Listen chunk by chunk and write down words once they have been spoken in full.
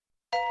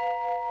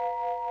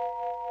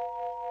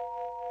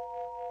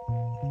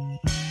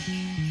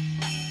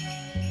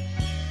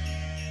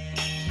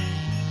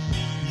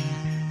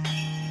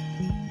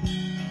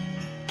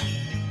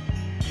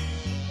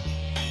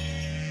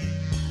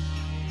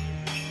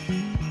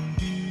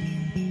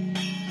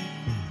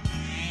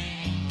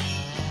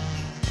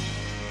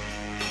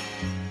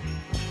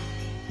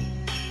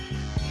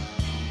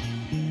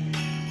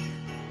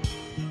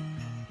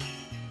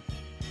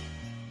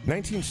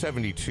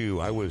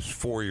1972, I was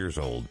 4 years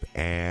old,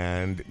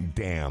 and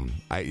damn,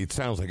 it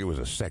sounds like it was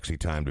a sexy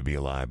time to be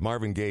alive.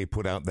 Marvin Gaye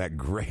put out that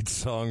great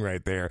song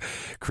right there,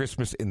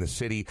 Christmas in the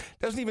City.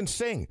 Doesn't even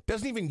sing,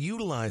 doesn't even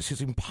utilize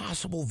his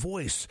impossible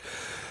voice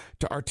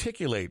to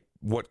articulate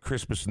what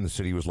Christmas in the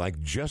City was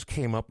like. Just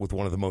came up with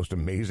one of the most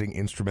amazing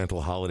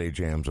instrumental holiday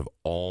jams of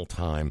all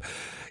time.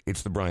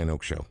 It's the Brian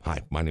Oak Show.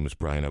 Hi, my name is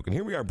Brian Oak, and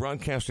here we are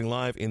broadcasting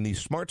live in the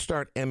Smart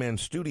Start MN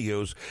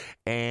studios.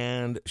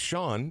 And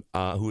Sean,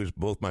 who is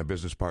both my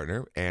business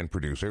partner and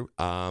producer,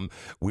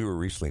 we were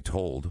recently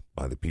told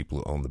by the people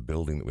who own the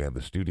building that we have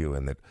the studio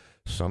in that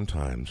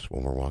sometimes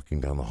when we're walking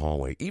down the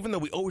hallway, even though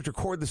we always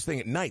record this thing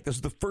at night, this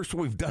is the first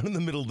one we've done in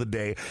the middle of the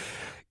day,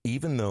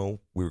 even though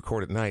we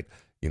record at night,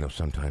 you know,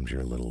 sometimes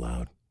you're a little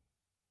loud.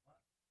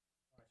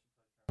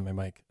 My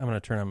mic. I'm going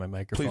to turn on my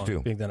microphone. Please do.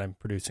 Being that I'm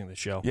producing the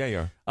show. Yeah,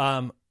 you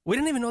are. We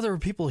didn't even know there were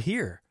people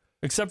here,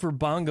 except for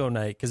bongo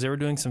night, because they were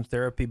doing some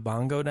therapy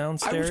bongo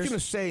downstairs. I was going to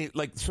say,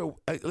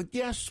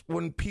 yes,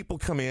 when people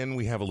come in,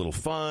 we have a little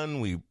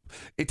fun.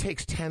 It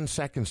takes 10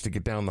 seconds to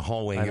get down the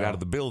hallway and get out of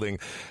the building.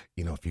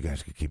 You know, if you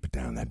guys could keep it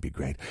down, that'd be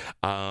great.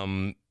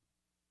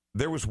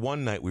 There was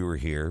one night we were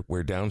here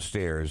where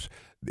downstairs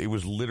it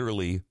was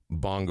literally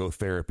bongo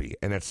therapy.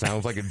 And it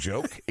sounds like a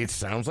joke. It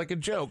sounds like a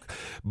joke.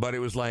 But it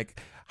was like,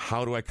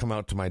 how do I come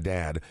out to my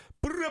dad?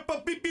 And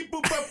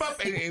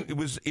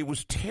it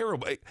was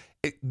terrible.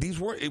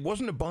 It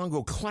wasn't a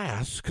bongo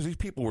class because these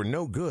people were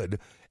no good.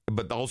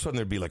 But all of a sudden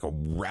there'd be like a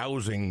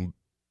rousing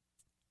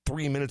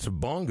 3 minutes of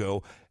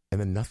bongo and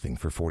then nothing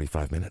for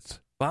 45 minutes.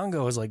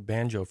 Bongo is like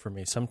banjo for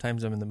me.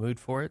 Sometimes I'm in the mood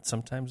for it,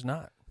 sometimes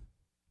not.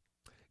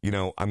 You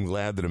know, I'm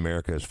glad that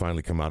America has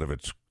finally come out of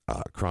its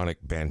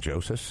chronic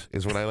banjosis,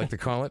 is what I like to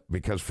call it,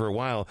 because for a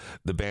while,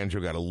 the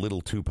banjo got a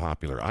little too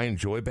popular. I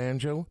enjoy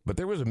banjo, but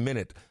there was a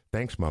minute,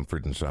 thanks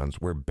Mumford & Sons,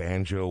 where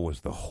banjo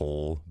was the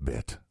whole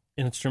bit.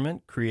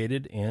 Instrument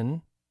created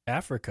in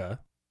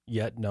Africa,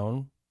 yet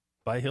known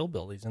by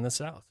hillbillies in the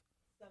South.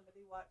 Somebody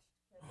watched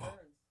Ken Burns.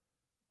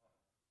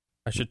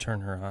 I should turn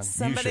her on.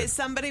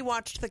 Somebody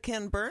watched the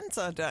Ken Burns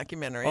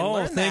documentary. And Oh,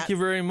 learned thank that. you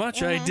very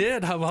much. I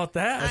did. How about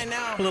that? I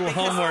know. A little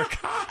homework.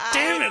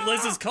 Damn it,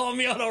 Liz is calling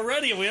me out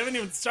already. We haven't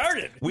even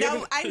started.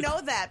 I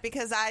know that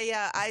because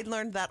I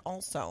learned that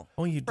also.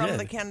 Oh, you from did?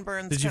 the Ken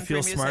Burns. Did you country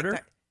feel music smarter?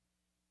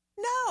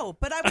 No,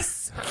 but I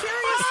was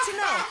curious to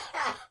know.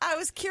 I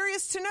was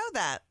curious to know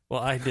that. Well,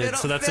 I did.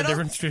 So that's the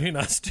difference between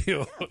us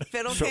two.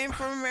 Fiddle came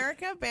from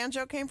America.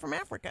 Banjo came from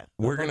Africa.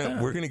 We're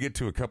gonna get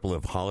to a couple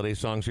of holiday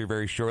songs here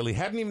very shortly.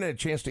 Haven't even had a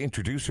chance to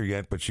introduce her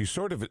yet, but she's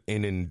sort of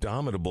an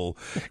indomitable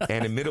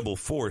and imitable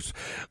force.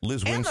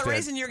 Liz And Winstead. the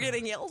reason you're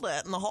getting yelled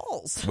at in the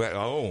halls.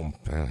 Well,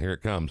 here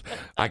it comes.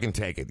 I can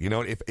take it. You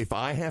know, if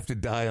I have to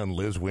die on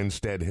Liz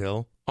Winstead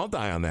Hill, I'll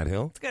die on that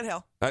hill. It's a good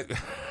hill.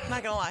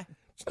 Not gonna lie.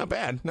 It's not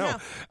bad. No.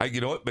 You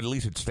know what? But at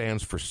least it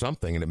stands for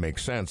something and it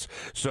makes sense.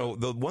 So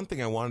the one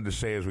thing I wanted to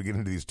say as we get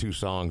into these two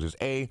songs is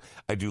A,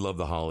 I do love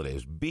the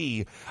holidays.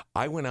 B,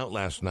 I went out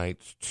last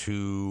night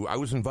I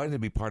was invited to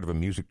be part of a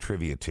music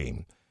trivia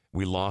team.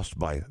 We lost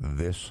by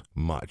this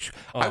much.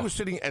 I was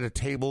sitting at a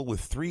table with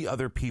 3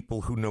 other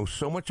people who know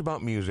so much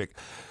about music,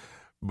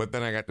 but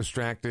then I got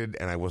distracted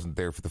and I wasn't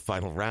there for the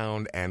final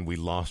round and we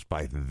lost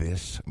by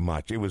this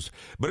much.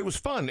 But it was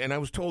fun. And I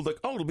was told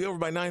it'll be over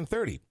by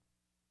 9:30.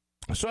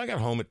 So I got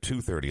home at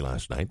 2:30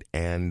 last night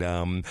and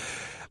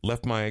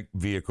left my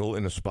vehicle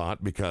in a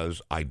spot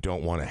because I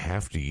don't want to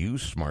have to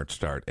use Smart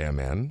Start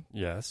MN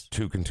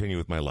to continue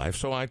with my life.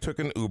 So I took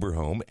an Uber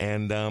home,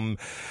 and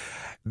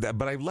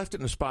but I left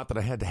it in a spot that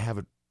I had to have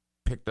it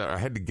picked up. I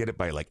had to get it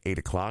by like 8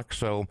 o'clock.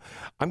 So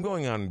I'm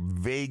going on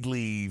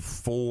vaguely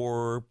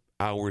 4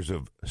 hours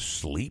of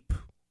sleep,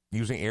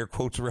 using air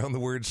quotes around the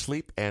word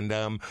sleep. And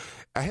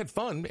I had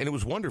fun, and it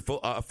was wonderful.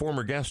 A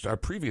former guest, our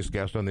previous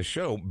guest on this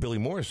show, Billy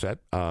Morissette,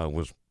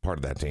 was part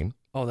of that team.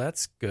 Oh,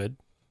 that's good.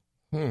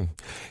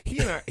 He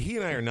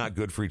and I are not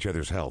good for each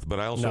other's health, but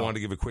I also want to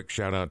give a quick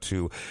shout out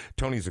to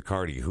Tony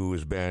Zaccardi, who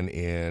has been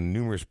in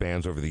numerous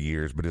bands over the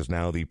years, but is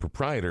now the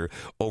proprietor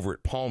over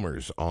at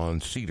Palmer's on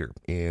Cedar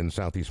in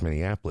Southeast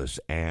Minneapolis.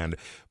 And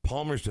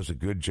Palmer's does a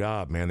good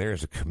job, man. There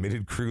is a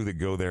committed crew that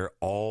go there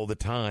all the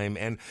time.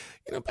 And,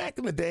 you know, back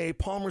in the day,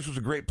 Palmer's was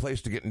a great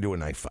place to get into a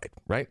knife fight,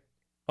 right?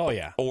 Oh,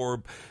 yeah.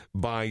 Or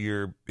buy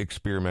your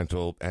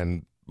experimental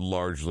and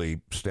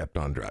largely stepped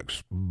on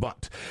drugs.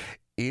 But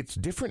it's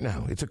different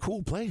now. It's a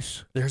cool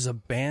place. There's a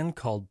band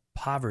called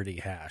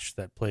Poverty Hash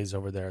that plays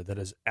over there that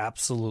is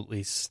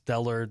absolutely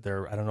stellar.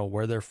 I don't know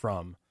where they're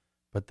from,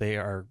 but they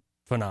are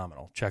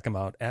phenomenal. Check them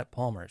out at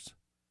Palmer's.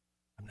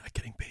 I'm not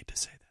getting paid to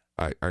say that.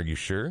 Are you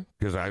sure?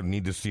 Because I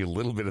need to see a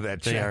little bit of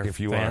that They check are if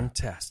you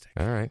fantastic.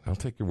 are. All right, I'll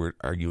take your word.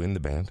 Are you in the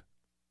band?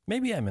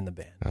 Maybe I'm in the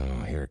band.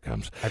 Oh, here it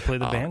comes. I play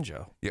the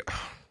banjo. Yeah.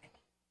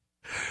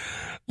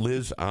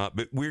 Liz,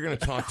 but we're going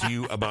to talk to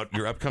you about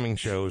your upcoming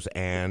shows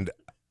and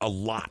a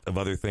lot of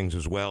other things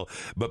as well.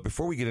 But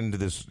before we get into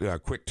this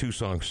quick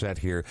 2-song set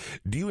here,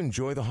 do you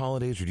enjoy the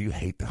holidays or do you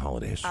hate the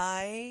holidays?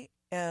 I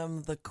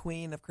am the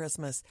queen of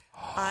Christmas.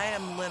 I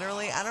am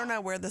literally, I don't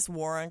know where this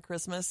war on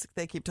Christmas,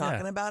 they keep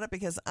talking about it,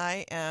 because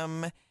I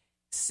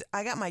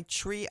got my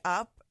tree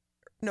up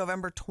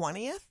November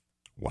 20th.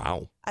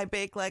 Wow. I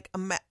bake like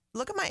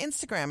look at my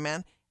Instagram,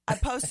 man. I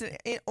post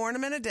an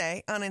ornament a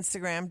day on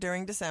Instagram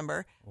during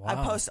December. Wow. I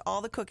post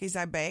all the cookies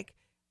I bake.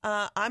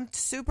 I'm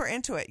super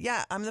into it.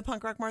 Yeah, I'm the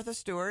punk rock Martha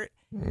Stewart.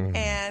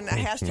 And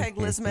hashtag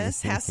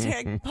Lizmas,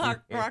 hashtag punk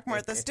rock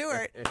Martha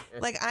Stewart.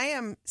 Like, I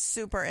am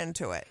super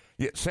into it.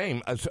 Yeah,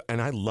 same.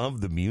 And I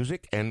love the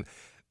music. And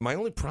my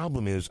only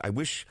problem is I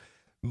wish,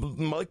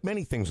 like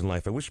many things in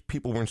life, I wish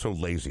people weren't so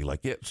lazy.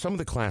 Like, yeah, some of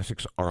the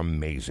classics are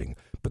amazing,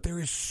 but there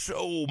is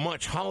so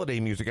much holiday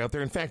music out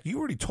there. In fact, you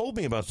already told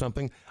me about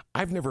something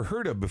I've never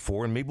heard of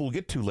before, and maybe we'll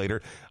get to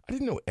later. I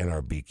didn't know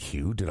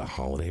NRBQ did a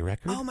holiday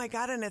record. Oh, my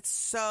God, and it's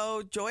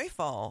so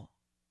joyful.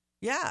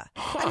 Yeah.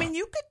 Huh. I mean,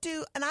 you could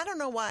do, and I don't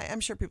know why, I'm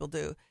sure people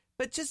do,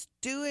 but just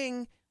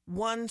doing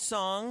one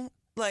song,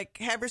 like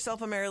Have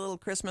Yourself a Merry Little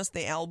Christmas,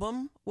 the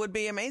album, would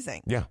be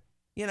amazing. Yeah.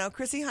 You know,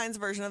 Chrissy Hines'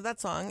 version of that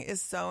song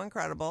is so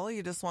incredible.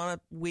 You just want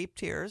to weep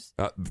tears.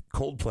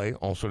 Coldplay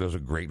also does a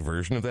great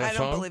version of that I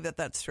song. don't believe that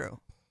that's true.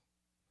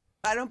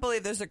 I don't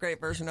believe there's a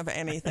great version of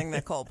anything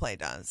that Coldplay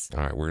does.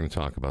 All right, we're going to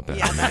talk about that.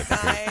 Yeah, in a minute,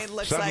 that because guy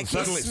looks suddenly- like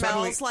suddenly- he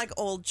smells like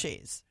old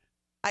cheese.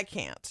 I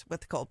can't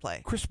with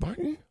Coldplay. Chris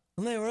Martin?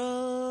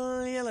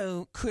 Liberal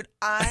yellow.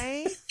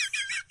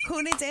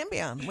 Who needs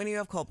Ambien when you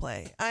have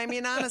Coldplay? I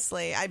mean,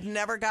 honestly, I've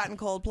never gotten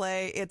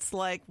Coldplay. It's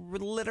like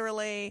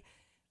literally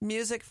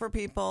music for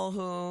people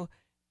who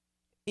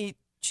eat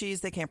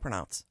cheese they can't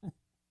pronounce.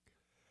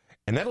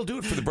 And that'll do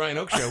it for the Brian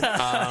Oak Show.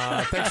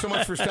 Thanks so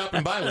much for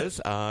stopping by,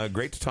 Liz.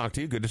 Great to talk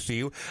to you. Good to see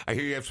you. I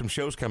hear you have some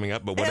shows coming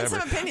up, but whatever.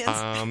 And some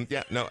opinions.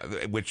 Yeah, no,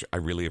 which I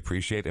really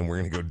appreciate, and we're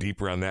going to go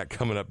deeper on that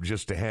coming up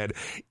just ahead.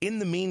 In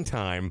the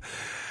meantime,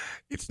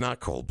 it's not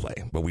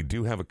Coldplay, but we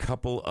do have a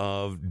couple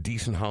of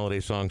decent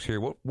holiday songs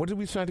here. What did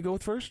we decide to go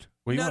with first?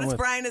 Notice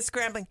Brian is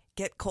scrambling.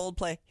 Get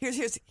Coldplay.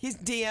 He's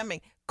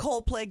DMing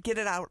Coldplay. Get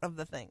it out of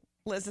the thing.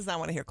 Liz does not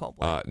want to hear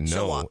Coldplay.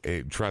 No,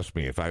 trust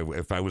me. If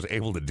I was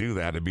able to do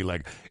that, it'd be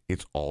like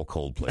it's all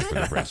Coldplay for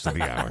the rest of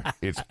the hour.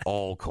 It's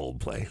all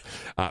Coldplay.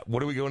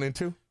 What are we going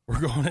into? We're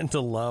going into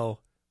Low.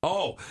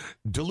 Oh,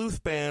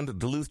 Duluth band,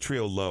 Duluth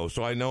Trio Low.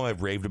 So I know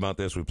I've raved about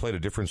this. We played a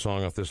different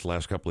song off this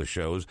last couple of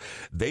shows.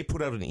 They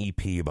put out an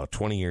EP about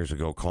 20 years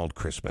ago called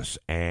Christmas.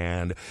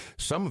 And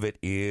some of it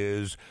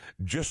is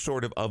just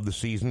sort of the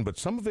season, but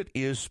some of it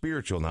is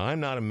spiritual. Now,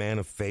 I'm not a man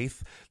of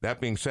faith. That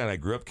being said, I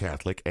grew up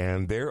Catholic,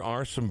 and there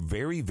are some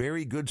very,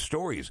 very good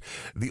stories.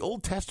 The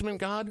Old Testament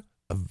God,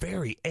 a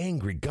very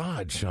angry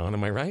God, Sean.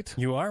 Am I right?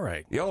 You are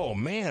right. Oh,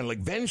 man, like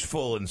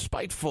vengeful and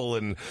spiteful,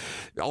 and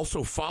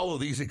also follow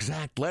these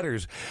exact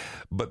letters.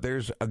 But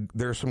there's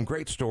some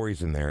great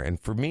stories in there. And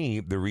for me,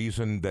 the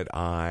reason that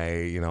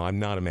I'm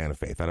not a man of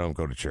faith. I don't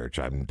go to church.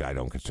 I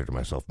don't consider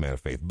myself a man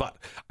of faith. But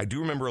I do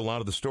remember a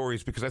lot of the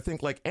stories because I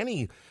think like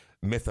any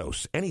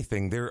mythos,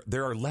 anything,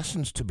 there are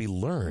lessons to be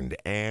learned.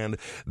 And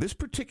this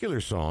particular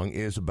song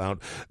is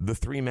about the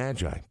three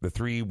magi, the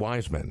three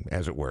wise men,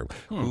 as it were,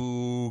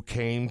 who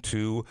came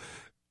to,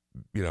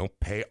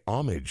 pay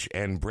homage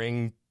and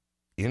bring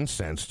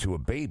incense to a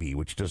baby,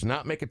 which does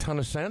not make a ton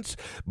of sense.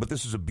 But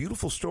this is a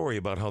beautiful story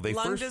about how they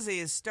Lung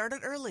disease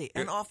started early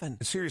and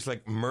often. Seriously,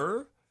 like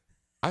myrrh.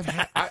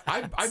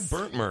 I've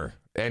burnt myrrh,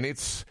 and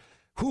it's.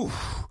 Whew.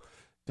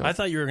 I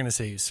thought you were going to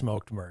say you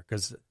smoked myrrh,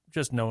 because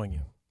just knowing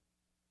you.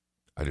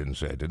 I didn't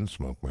say I didn't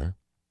smoke myrrh.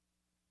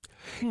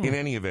 In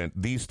any event,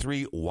 these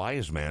three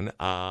wise men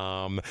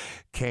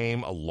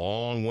came a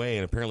long way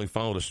and apparently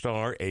followed a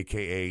star,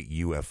 a.k.a.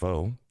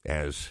 UFO,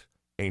 as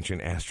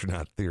ancient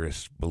astronaut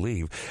theorists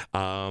believe.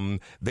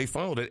 They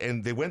followed it,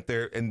 and they went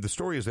there, and the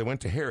story is they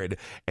went to Herod,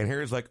 and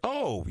Herod's like,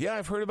 oh, yeah,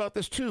 I've heard about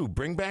this too.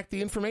 Bring back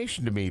the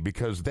information to me,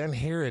 because then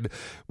Herod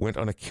went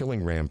on a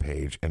killing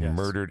rampage and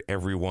murdered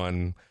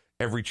everyone,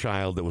 every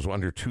child that was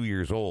under 2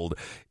 years old.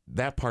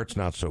 That part's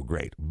not so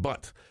great,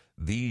 but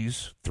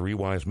these three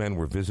wise men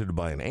were visited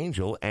by an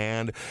angel,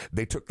 and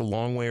they took the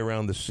long way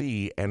around the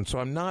sea. And so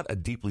I'm not a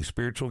deeply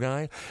spiritual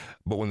guy,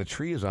 but when the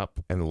tree is up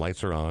and the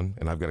lights are on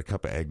and I've got a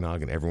cup of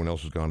eggnog and everyone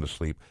else has gone to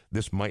sleep,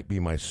 this might be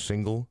my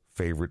single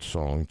favorite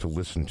song to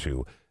listen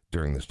to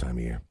during this time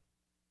of year.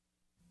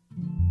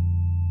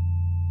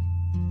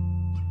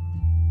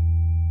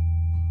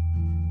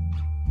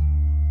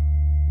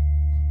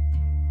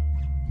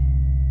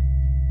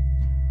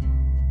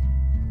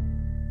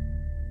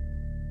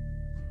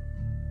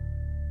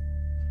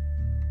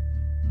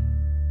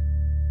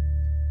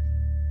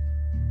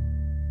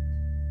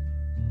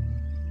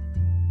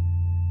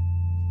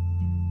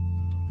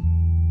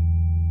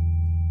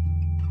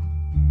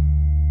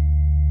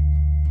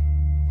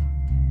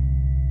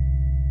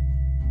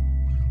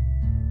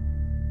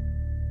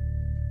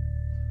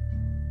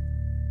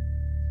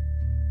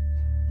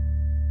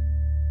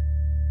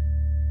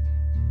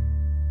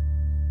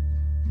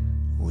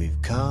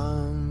 We've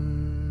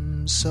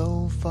come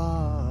so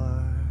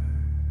far,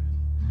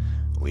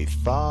 we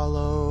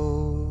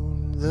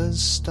followed the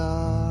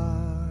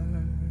star.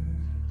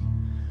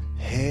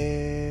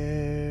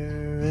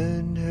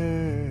 Heron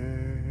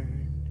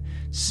heard,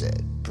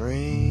 said,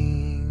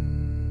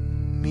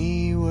 bring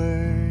me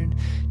word,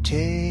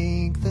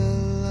 take the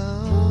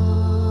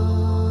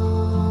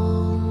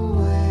long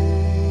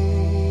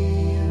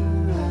way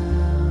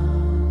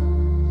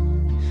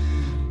around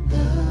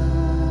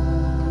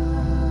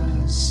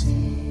the sea.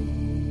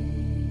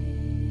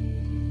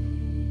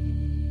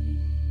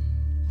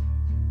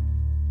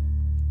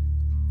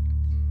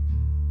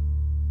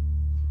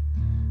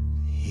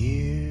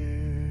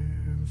 Here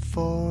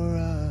for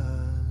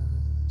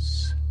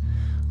us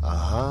a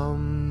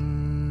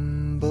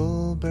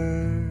humble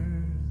birth,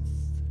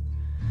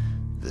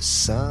 the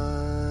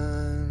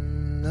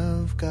Son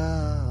of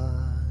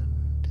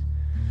God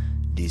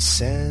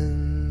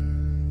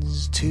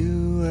descends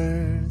to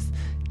earth.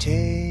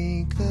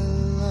 Take the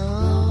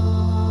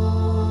long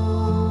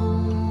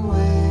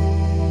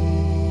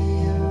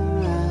way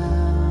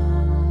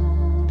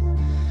around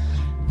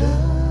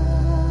the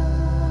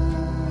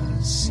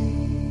sea.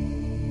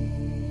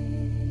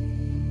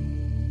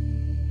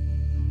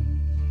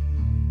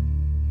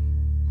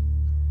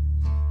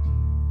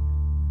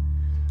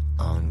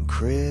 On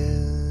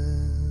Christmas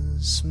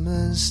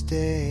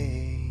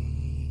Day,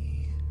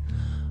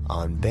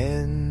 on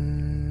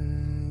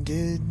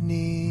bended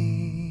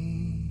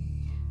knee,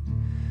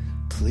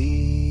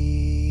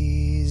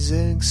 please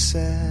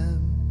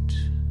accept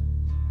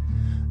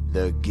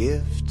the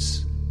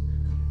gifts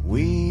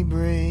we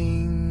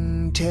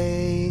bring.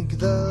 Take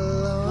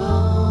the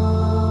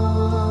long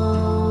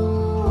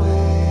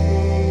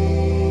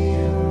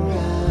way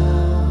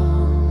around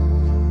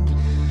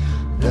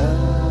the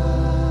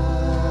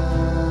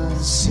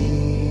sea.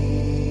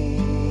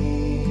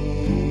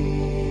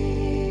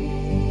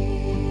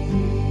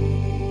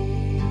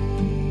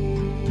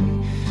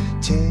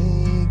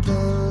 Take the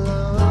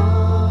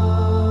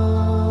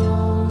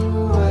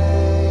long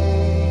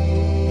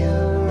way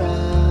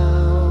around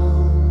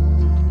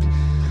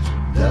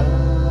the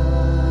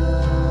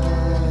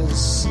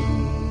sea.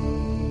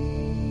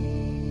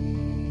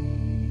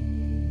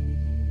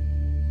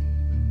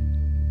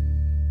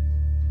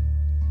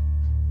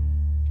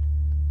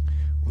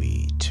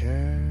 We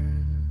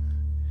turn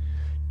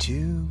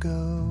to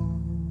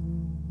go,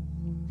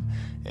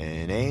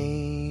 an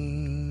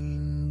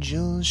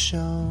angel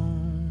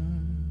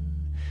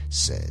shone,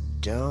 said,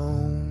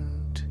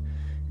 don't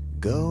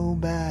go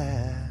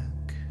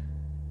back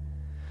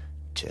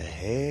to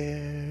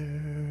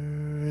Heron's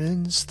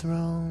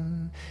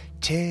throne.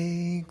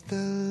 Take the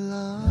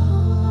long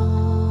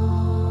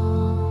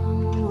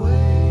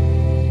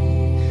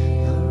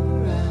way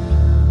around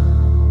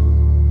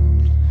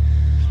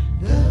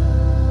the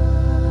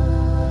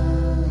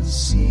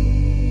sea.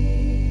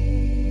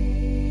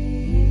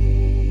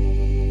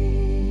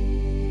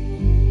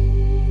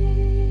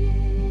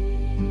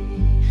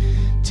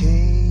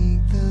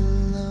 Take the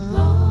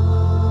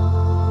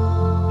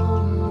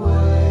long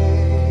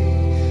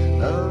way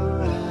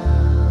around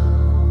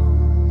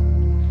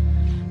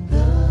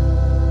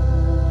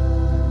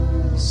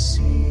the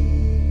sea.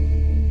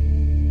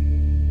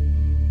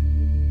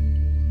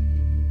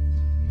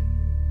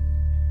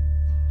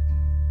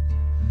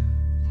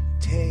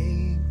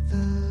 Take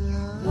the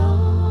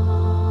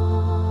long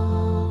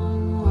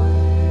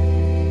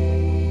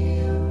way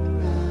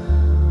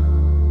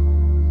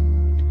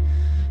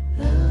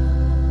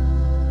around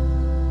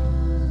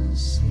the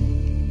sea.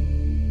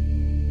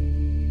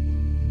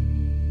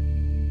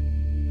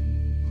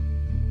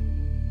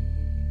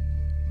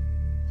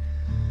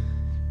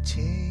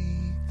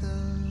 Take the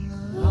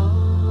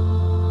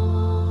long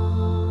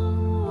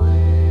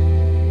way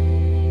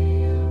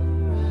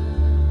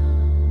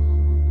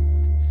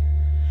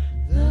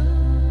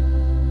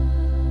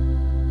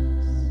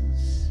around the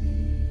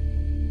sea.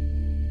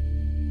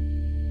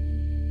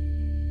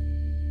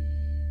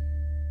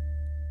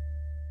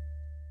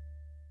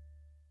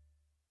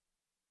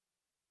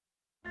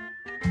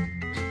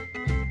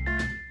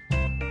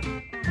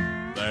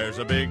 There's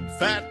a big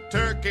fat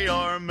turkey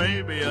or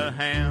maybe a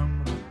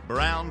ham,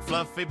 brown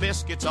fluffy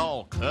biscuits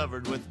all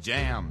covered with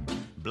jam,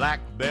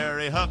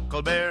 blackberry,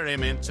 huckleberry,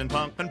 mince and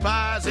pumpkin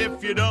pies.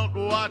 If you don't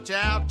watch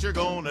out, you're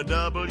gonna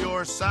double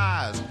your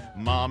size.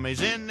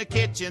 Mommy's in the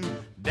kitchen,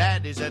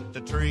 daddy's at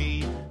the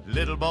tree,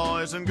 little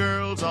boys and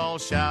girls all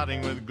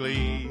shouting with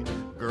glee.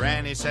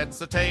 Granny sets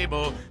the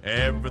table,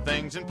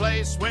 everything's in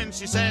place. When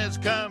she says,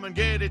 come and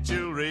get it,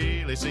 you'll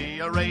really see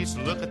a race.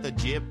 Look at the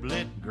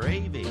giblet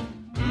gravy.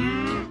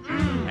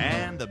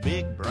 And the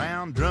big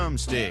brown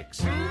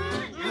drumsticks.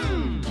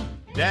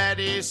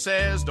 Daddy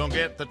says, don't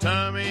get the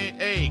tummy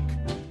ache.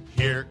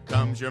 Here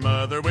comes your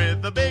mother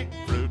with a big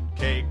fruit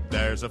cake.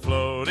 There's a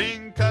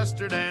floating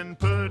custard and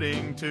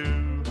pudding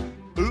too.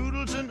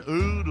 Oodles and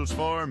oodles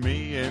for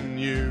me and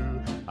you.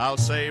 I'll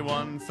say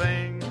one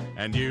thing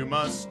and you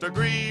must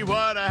agree.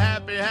 What a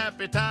happy,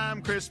 happy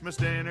time Christmas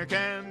dinner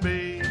can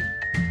be.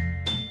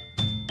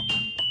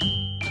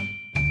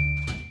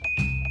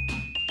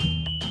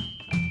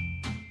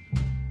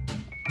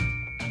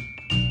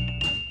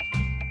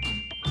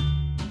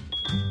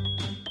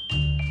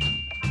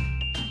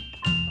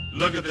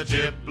 Look at the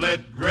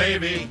giblet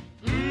gravy.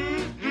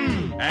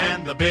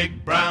 And the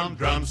big brown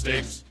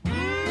drumsticks.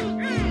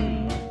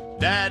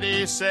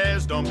 Daddy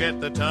says don't get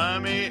the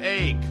tummy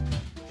ache.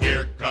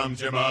 Here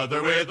comes your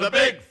mother with a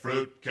big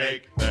fruit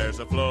cake. There's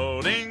a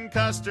floating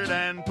custard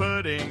and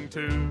pudding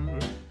too.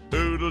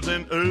 Oodles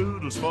and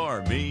oodles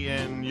for me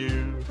and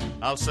you.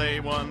 I'll say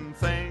one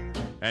thing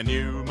and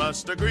you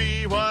must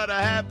agree. What a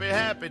happy,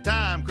 happy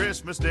time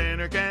Christmas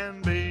dinner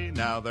can be.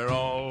 Now they're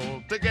all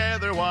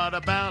together, what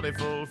a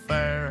bountiful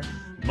fare.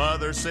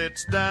 Mother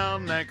sits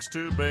down next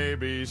to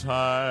baby's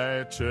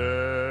high chair.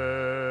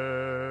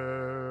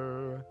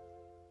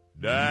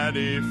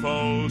 Daddy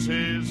folds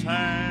his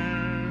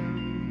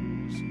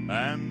hands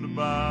and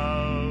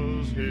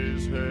bows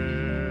his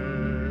head.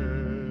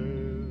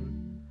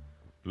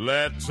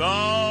 Let's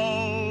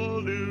all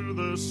do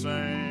the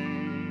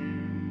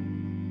same,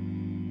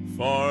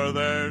 for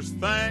there's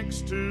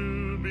thanks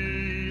to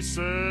be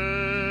said.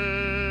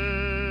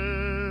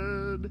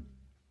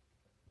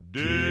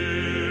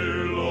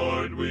 Dear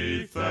Lord,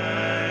 we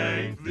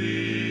thank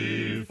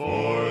Thee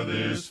for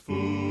this food.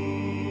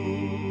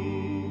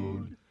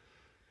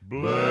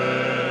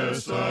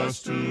 Bless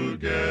us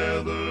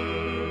together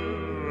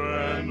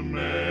and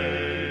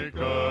make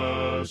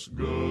us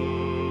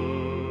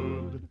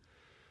good.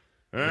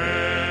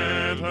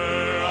 Enter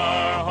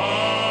our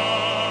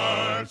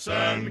hearts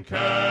and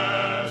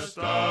cast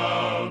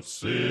out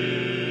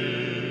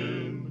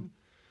sin.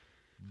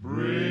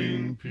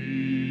 Bring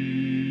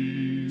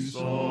peace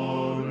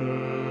on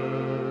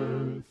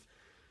earth,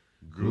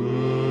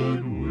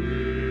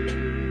 goodwill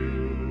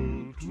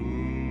to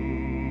men.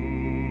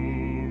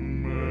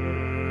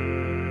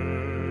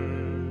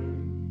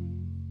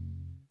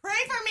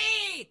 Pray for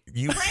me!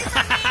 You, Pray for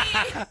me!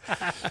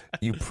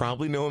 you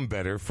probably know him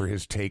better for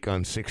his take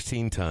on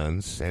 16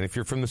 Tons. And if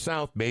you're from the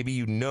South, maybe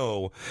you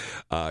know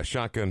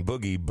Shotgun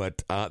Boogie.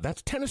 But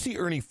that's Tennessee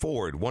Ernie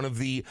Ford, one of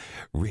the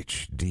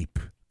rich, deep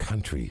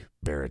country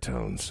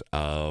baritones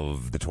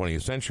of the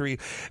 20th century.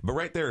 But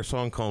right there, a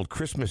song called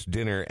Christmas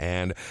Dinner.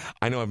 And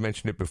I know I've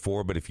mentioned it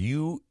before, but if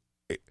you're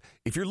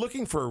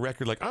looking for a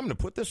record like, I'm going to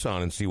put this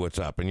on and see what's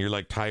up, and you're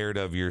like tired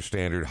of your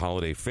standard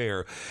holiday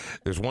fare,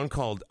 there's one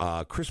called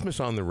Christmas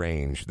on the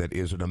Range that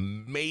is an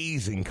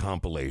amazing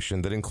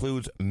compilation that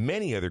includes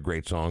many other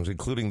great songs,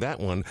 including that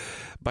one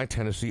by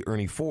Tennessee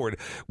Ernie Ford,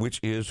 which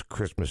is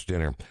Christmas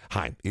Dinner.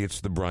 Hi,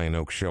 it's the Brian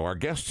Oak Show. Our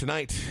guest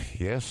tonight,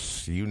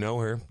 yes, you know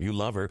her, you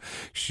love her.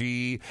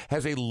 She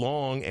has a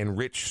long and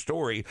rich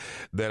story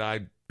that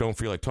I don't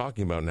feel like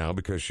talking about now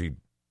because she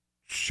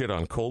shit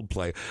on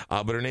Coldplay,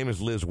 but her name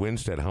is Liz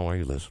Winstead. How are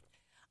you, Liz?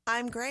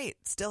 I'm great.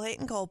 Still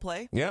hating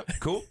Coldplay. Yeah,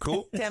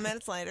 cool. 10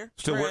 minutes later.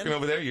 Still we're working in.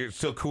 over there? You're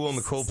still cool in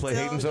the Coldplay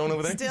hating zone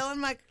over there? Still in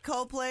my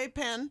Coldplay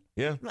pen.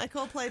 Yeah. My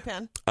Coldplay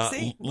pen.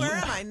 See, L- where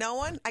am I? No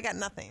one? I got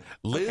nothing.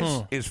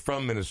 Liz is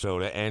from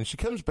Minnesota, and she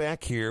comes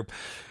back here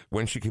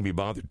when she can be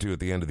bothered to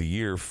at the end of the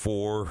year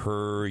for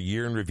her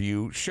year in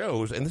review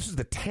shows, and this is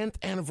the 10th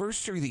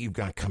anniversary that you've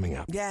got coming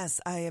up.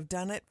 Yes, I have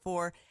done it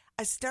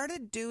I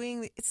started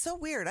doing, it's so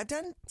weird. I've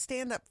done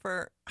stand-up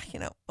for,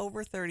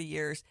 over 30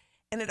 years.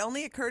 And it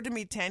only occurred to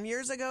me 10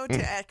 years ago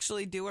to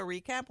actually do a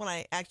recap when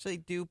I actually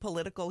do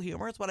political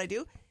humor. It's what I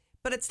do.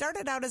 But it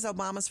started out as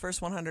Obama's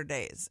first 100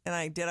 days. And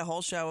I did a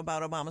whole show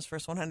about Obama's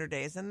first 100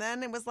 days. And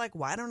then it was like,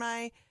 why don't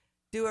I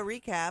do a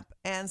recap?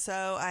 And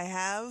so I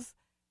have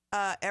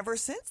ever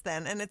since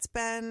then. And it's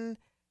been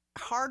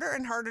harder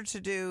and harder to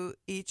do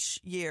each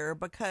year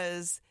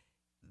because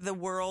the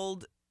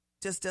world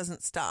just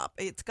doesn't stop.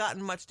 It's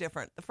gotten much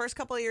different. The first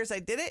couple of years I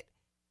did it,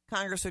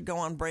 Congress would go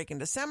on break in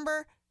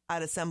December.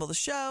 I'd assemble the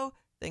show.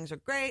 Things are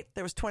great.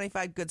 There was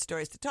 25 good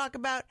stories to talk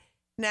about.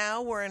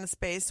 Now we're in a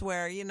space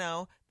where,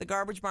 the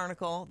garbage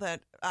barnacle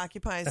that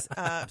occupies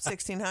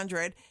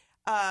 1600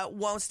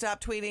 won't stop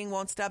tweeting,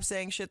 won't stop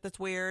saying shit that's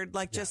weird,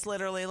 just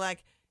literally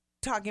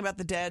talking about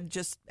the dead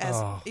just as,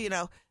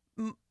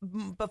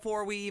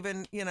 before we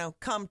even,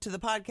 come to the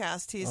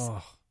podcast, he's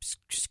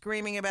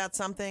screaming about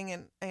something.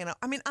 And,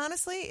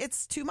 honestly,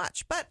 it's too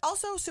much, but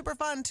also super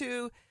fun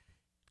to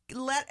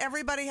let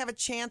everybody have a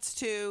chance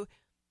to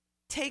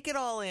take it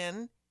all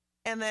in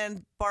and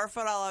then barf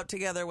it all out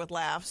together with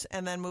laughs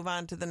and then move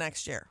on to the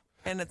next year.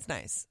 And it's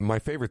nice. My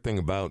favorite thing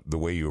about the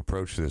way you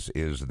approach this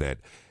is that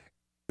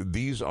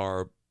these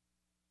are,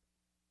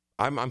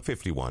 I'm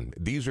 51.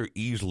 These are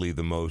easily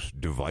the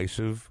most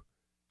divisive,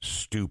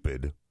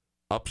 stupid,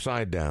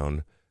 upside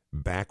down,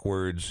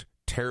 backwards,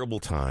 terrible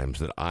times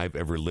that I've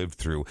ever lived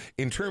through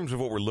in terms of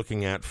what we're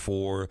looking at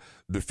for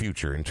the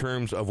future, in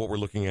terms of what we're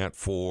looking at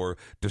for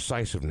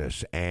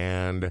decisiveness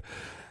and,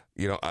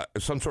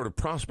 some sort of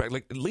prospect,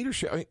 like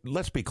leadership.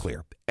 Let's be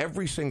clear.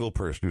 Every single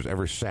person who's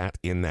ever sat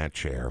in that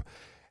chair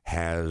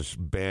has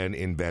been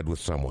in bed with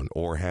someone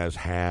or has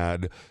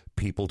had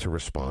people to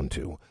respond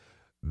to.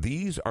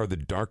 These are the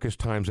darkest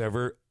times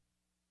ever,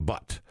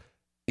 but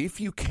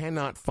if you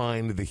cannot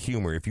find the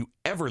humor, if you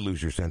ever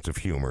lose your sense of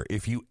humor,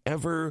 if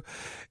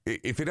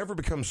it ever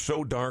becomes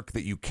so dark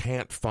that you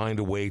can't find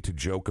a way to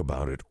joke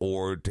about it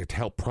or to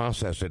help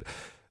process it,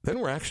 then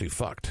we're actually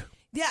fucked.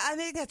 Yeah, I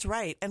think that's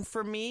right. And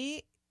for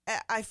me,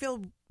 I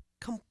feel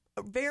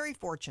very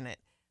fortunate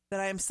that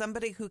I am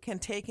somebody who can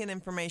take in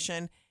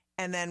information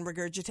and then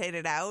regurgitate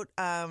it out,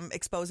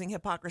 exposing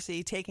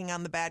hypocrisy, taking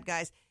on the bad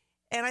guys.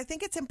 And I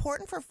think it's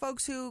important for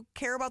folks who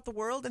care about the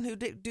world and who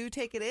do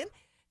take it in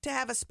to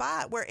have a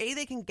spot where A,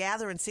 they can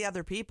gather and see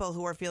other people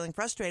who are feeling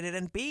frustrated,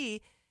 and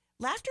B,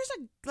 laughter's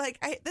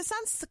this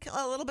sounds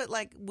a little bit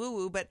like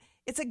woo-woo, but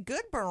it's a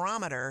good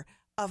barometer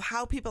of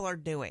how people are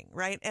doing,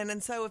 right?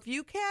 And so if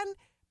you can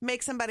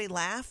make somebody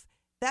laugh,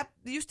 that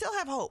you still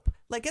have hope.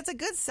 Like, it's a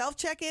good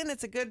self-check-in.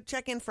 It's a good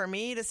check-in for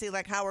me to see,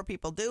 like, how are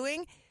people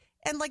doing?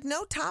 And, like,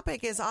 no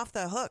topic is off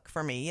the hook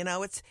for me. You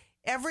know, it's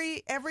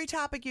every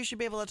topic you should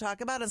be able to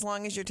talk about as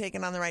long as you're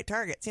taking on the right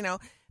targets. You know,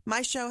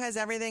 my show has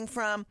everything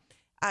from,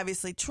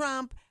 obviously,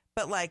 Trump,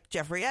 but, like,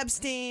 Jeffrey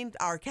Epstein,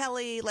 R.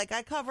 Kelly. Like,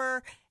 I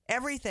cover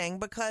everything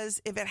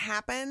because if it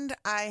happened,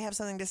 I have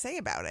something to say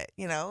about it,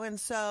 you know? And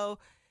so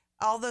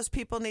all those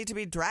people need to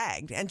be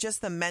dragged. And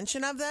just the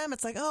mention of them,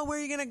 it's like, oh, where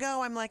are you going to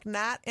go? I'm like,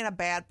 not in a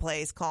bad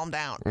place. Calm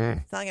down.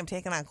 It's not like I'm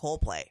taking on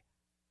Coldplay.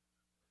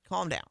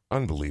 Calm down.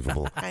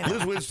 Unbelievable. I know.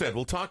 Liz Winstead,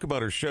 we'll talk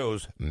about her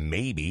shows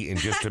maybe in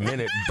just a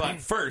minute.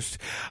 But first,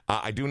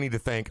 I do need to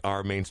thank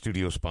our main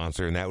studio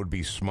sponsor, and that would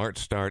be Smart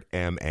Start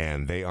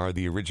MN. They are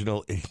the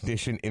original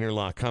ignition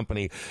interlock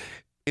company.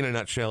 In a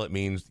nutshell, it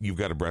means you've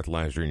got a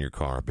breathalyzer in your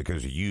car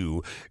because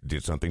you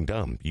did something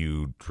dumb.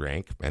 You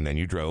drank, and then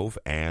you drove,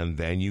 and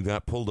then you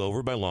got pulled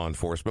over by law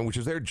enforcement, which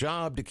is their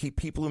job to keep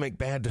people who make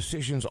bad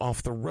decisions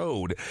off the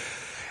road.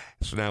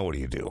 So now what do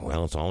you do?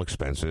 Well, it's all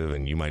expensive,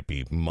 and you might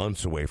be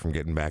months away from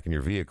getting back in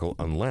your vehicle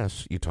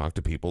unless you talk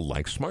to people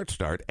like Smart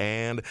Start,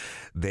 and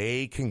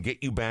they can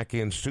get you back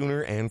in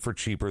sooner and for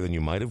cheaper than you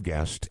might have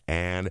guessed.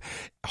 And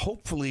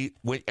hopefully,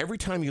 every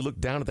time you look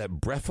down at that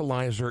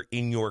breathalyzer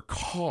in your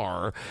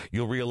car,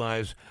 you'll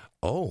realize,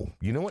 oh,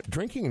 you know what?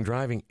 Drinking and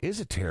driving is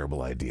a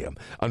terrible idea.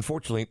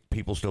 Unfortunately,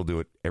 people still do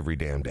it every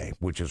damn day,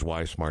 which is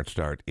why Smart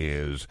Start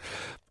is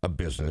a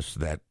business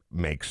that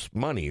makes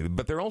money.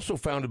 But they're also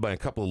founded by a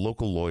couple of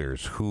local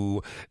lawyers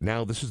who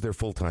now this is their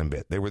full-time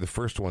bit. They were the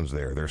first ones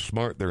there. They're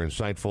smart. They're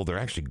insightful. They're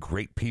actually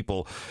great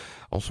people.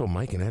 Also,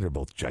 Mike and Ed are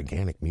both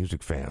gigantic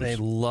music fans. They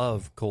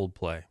love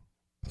Coldplay.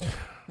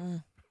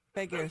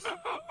 Figures.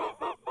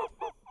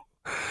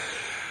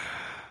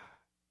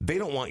 They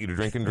don't want you to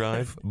drink and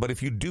drive, but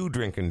if you do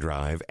drink and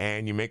drive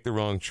and you make the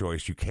wrong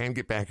choice, you can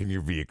get back in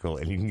your vehicle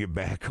and you can get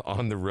back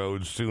on the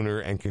road sooner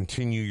and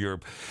continue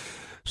your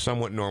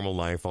somewhat normal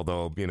life.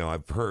 Although, you know,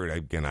 I've heard,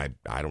 again, I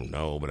don't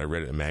know, but I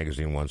read it in a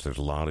magazine once, there's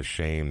a lot of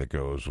shame that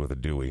goes with a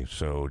Dewey.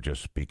 So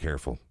just be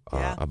careful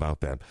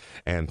about that.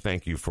 And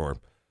thank you for...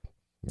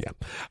 Yeah,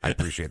 I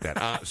appreciate that.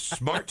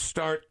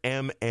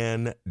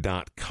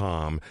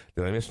 SmartStartMN.com.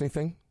 Did I miss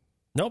anything?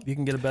 Nope, you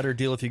can get a better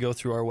deal if you go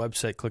through our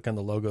website, click on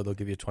the logo, they'll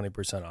give you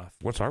 20% off.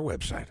 What's our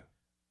website?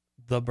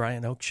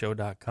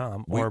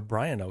 TheBrianOakShow.com or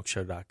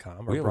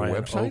BrianOakShow.com. We have Brian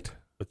a website? Oak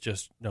with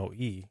just no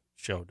E,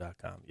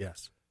 show.com,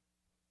 yes.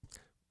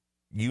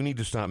 You need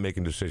to stop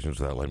making decisions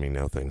without letting me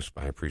know things.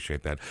 I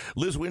appreciate that.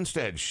 Liz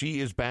Winstead, she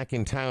is back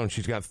in town.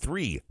 She's got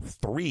three,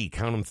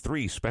 count them,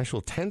 3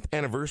 special 10th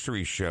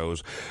anniversary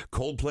shows.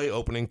 Coldplay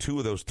opening 2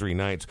 of those 3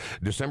 nights,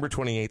 December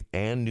 28th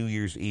and New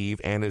Year's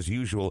Eve, and as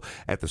usual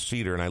at the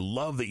Cedar. And I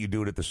love that you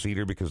do it at the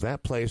Cedar because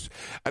that place,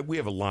 we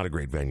have a lot of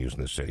great venues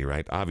in the city,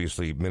 right?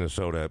 Obviously,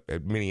 Minnesota,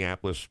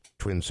 Minneapolis,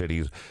 Twin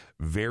Cities,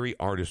 very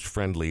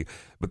artist-friendly.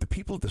 But the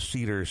people at the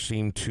Cedar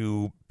seem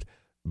to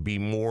be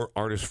more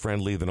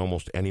artist-friendly than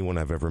almost anyone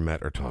I've ever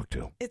met or talked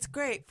to. It's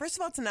great. First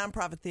of all, it's a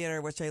nonprofit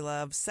theater, which I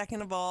love.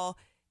 Second of all,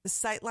 the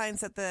sight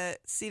lines at the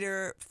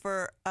Cedar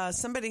for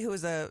somebody who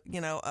is a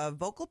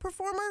vocal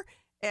performer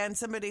and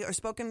somebody, or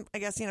spoken, I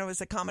guess,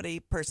 is a comedy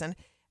person.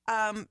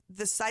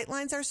 The sight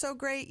lines are so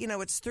great.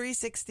 It's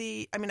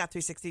 360, not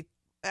 360,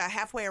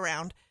 halfway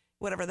around,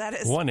 whatever that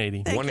is.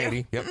 180. Thank 180,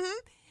 you. yep.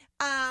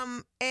 Mm-hmm.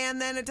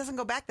 And then it doesn't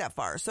go back that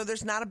far. So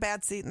there's not a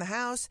bad seat in the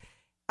house.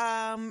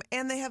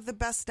 And they have the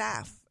best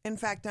staff. In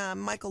fact,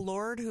 Michael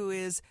Lord, who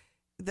is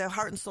the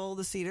heart and soul of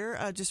the Cedar,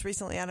 just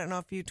recently, I don't know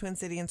if you Twin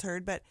Cityans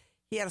heard, but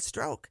he had a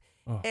stroke.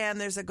 Oh. And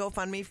there's a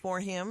GoFundMe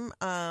for him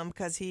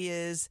because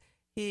he's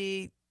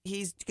going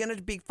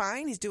to be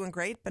fine. He's doing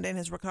great. But in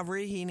his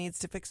recovery, he needs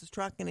to fix his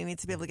truck and he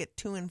needs to be able to get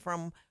to and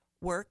from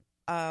work.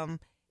 And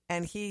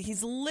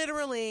he's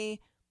literally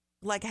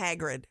like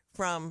Hagrid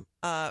from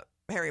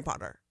Harry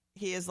Potter.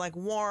 He is like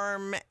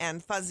warm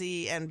and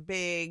fuzzy and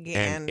big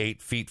and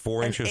 8 feet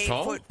 4 inches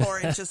tall. 8 foot 4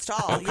 inches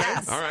tall. Okay.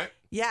 Yes. All right.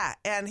 Yeah,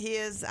 and he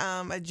is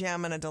a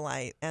gem and a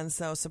delight. And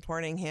so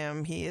supporting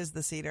him, he is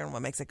the Cedar and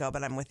what makes it go.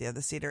 But I'm with you.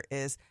 The Cedar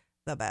is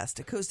the best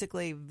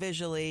acoustically,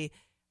 visually.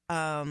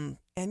 And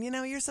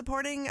you're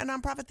supporting a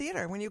nonprofit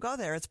theater when you go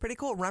there. It's pretty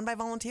cool. Run by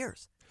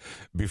volunteers.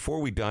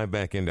 Before we dive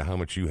back into how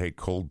much you hate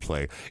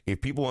Coldplay,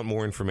 if people want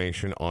more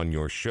information on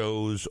your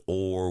shows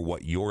or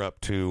what you're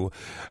up to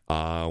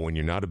when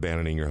you're not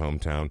abandoning your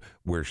hometown,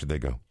 where should they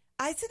go?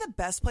 I'd say the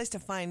best place to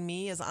find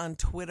me is on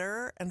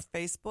Twitter and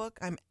Facebook.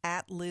 I'm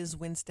at Liz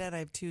Winstead. I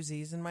have 2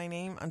 Z's in my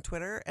name on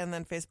Twitter. And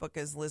then Facebook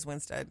is Liz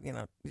Winstead.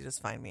 You just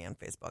find me on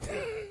Facebook.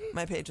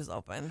 My page is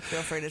open.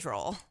 Feel free to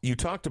troll. You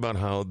talked about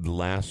how the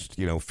last,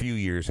 few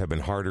years have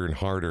been harder and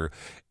harder.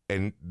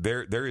 And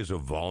there is a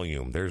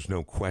volume. There's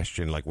no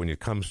question. Like when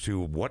it comes to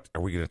what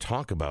are we going to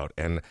talk about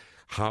and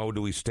how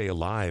do we stay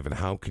alive and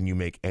how can you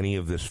make any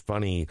of this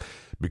funny?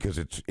 Because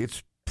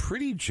it's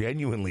pretty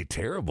genuinely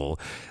terrible.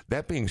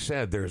 That being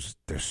said, there's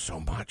so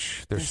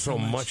much. There's so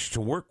much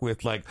to work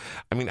with. Like,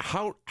 I mean,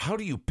 how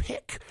do you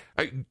pick?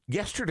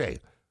 Yesterday,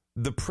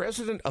 the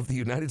president of the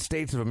United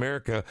States of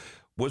America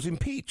was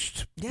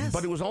impeached. Yes.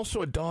 But it was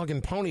also a dog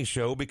and pony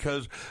show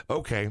because,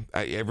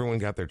 everyone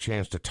got their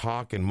chance to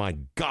talk, and my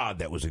God,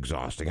 that was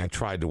exhausting. I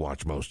tried to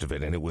watch most of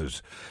it, and it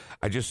was,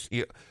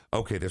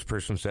 this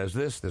person says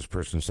this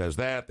person says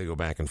that. They go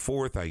back and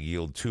forth. I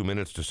yield 2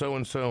 minutes to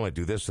so-and-so. I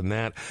do this and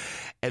that.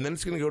 And then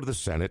it's going to go to the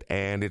Senate,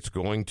 and it's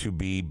going to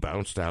be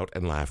bounced out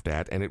and laughed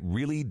at, and it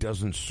really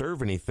doesn't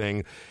serve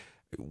anything.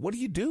 What do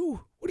you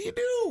do?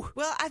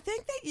 Well, I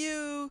think that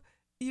you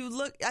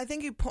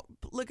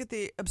look at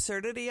the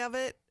absurdity of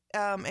it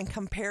and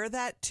compare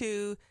that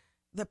to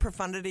the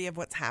profundity of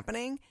what's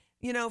happening.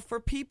 For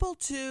people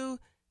to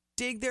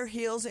dig their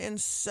heels in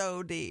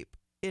so deep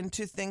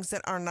into things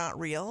that are not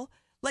real,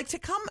 like to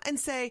come and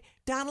say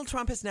Donald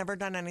Trump has never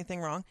done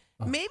anything wrong.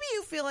 Maybe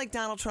you feel like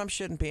Donald Trump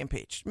shouldn't be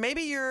impeached.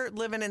 Maybe you're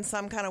living in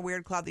some kind of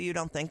weird cloud that you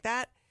don't think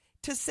that.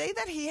 To say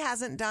that he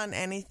hasn't done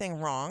anything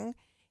wrong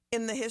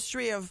in the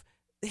history of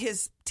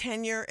his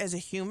tenure as a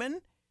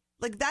human,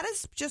 like that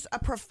is just a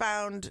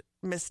profound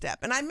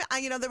misstep. And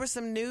there were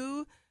some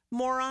new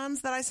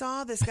morons that I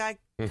saw. This guy,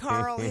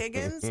 Carl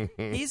Higgins,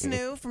 he's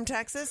new from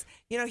Texas.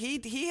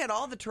 He had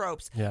all the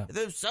tropes. Yeah.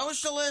 The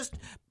socialist,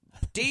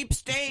 deep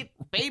state,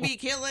 baby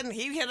killing,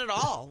 he hit it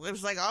all. It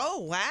was like, oh,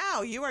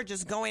 wow, you are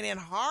just going in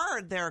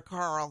hard there,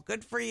 Carl.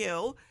 Good for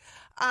you.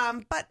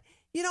 But,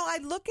 I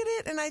look at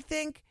it and I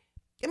think,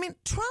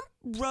 Trump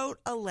wrote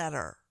a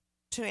letter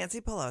to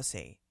Nancy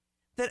Pelosi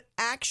that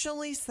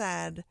actually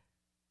said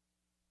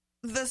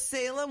the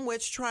Salem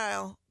witch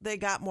trial, they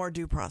got more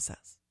due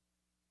process.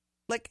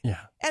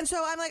 And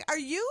so I'm like, are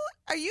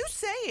you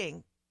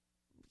saying,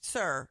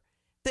 sir,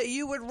 that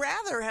you would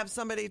rather have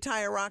somebody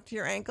tie a rock to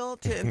your ankle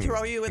and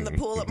throw you in the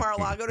pool at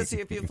Mar-a-Lago to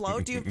see if you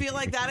float? Do you feel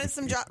like that is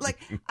some job? Like,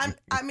 who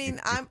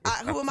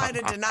am I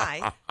to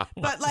deny?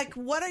 But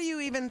what are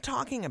you even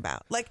talking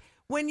about? Like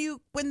when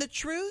the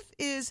truth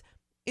is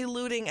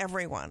eluding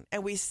everyone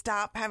and we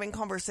stop having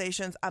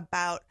conversations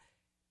about,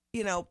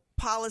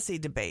 policy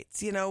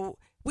debates,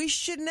 we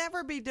should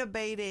never be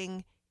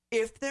debating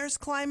if there's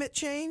climate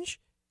change.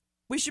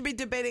 We should be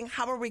debating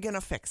how are we going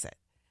to fix it.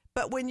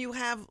 But when you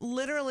have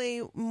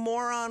literally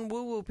moron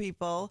woo-woo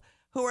people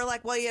who are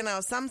like,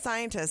 well, some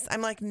scientists,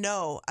 I'm like,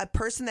 no, a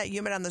person that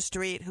you met on the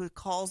street who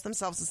calls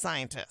themselves a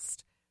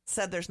scientist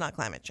said there's not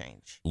climate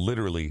change.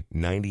 Literally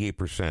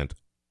 98%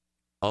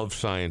 of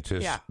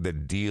scientists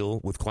that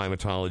deal with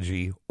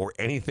climatology or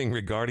anything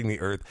regarding the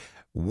Earth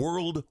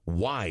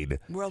worldwide,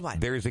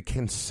 there is a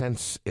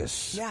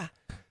consensus. Yeah.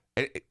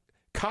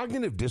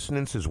 Cognitive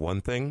dissonance is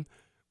one thing.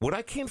 What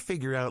I can't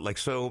figure out,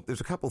 so there's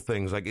a couple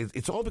things,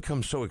 it's all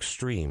become so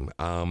extreme.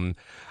 I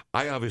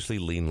obviously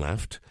lean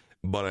left,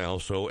 but I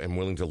also am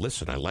willing to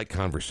listen. I like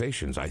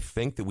conversations. I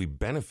think that we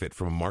benefit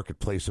from a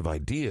marketplace of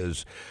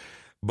ideas.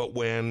 But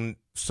when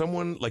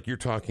someone, like you're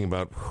talking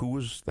about, who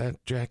was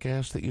that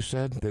jackass that you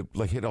said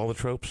that hit all the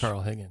tropes?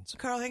 Carl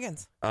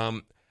Higgins.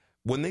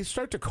 When they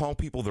start to call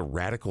people the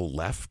radical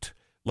left,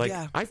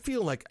 I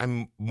feel like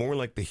I'm more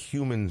like the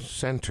human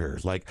center.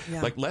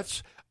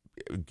 Let's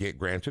get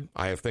granted,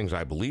 I have things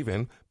I believe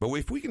in, but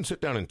if we can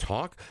sit down and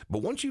talk,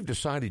 but once you've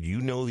decided you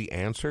know the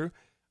answer,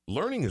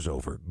 learning is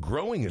over,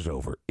 growing is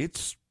over.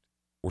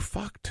 We're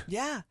fucked.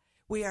 Yeah,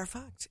 we are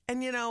fucked.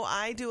 And,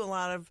 I do a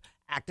lot of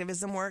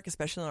activism work,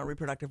 especially on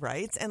reproductive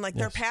rights, and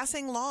they're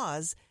passing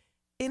laws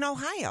in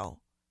Ohio.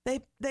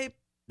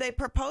 They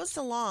proposed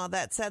a law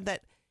that said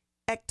that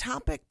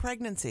ectopic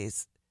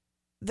pregnancies,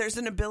 there's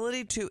an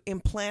ability to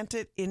implant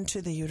it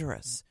into the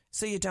uterus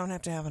so you don't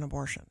have to have an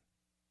abortion.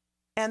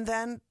 And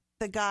then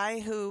the guy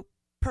who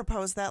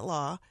proposed that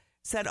law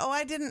said, oh,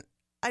 I didn't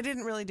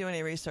really do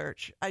any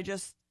research.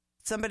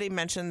 Somebody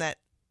mentioned that,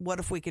 what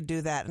if we could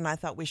do that? And I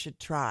thought we should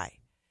try.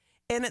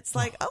 And it's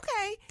like,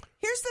 okay,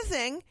 here's the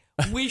thing.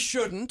 We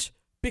shouldn't,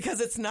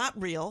 because it's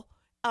not real.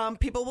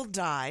 People will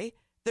die.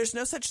 There's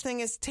no such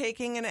thing as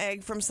taking an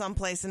egg from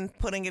someplace and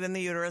putting it in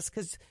the uterus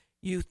because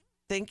you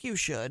think you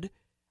should.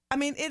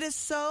 It is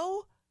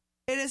so,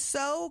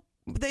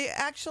 they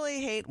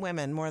actually hate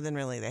women more than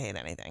really they hate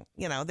anything.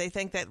 They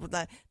think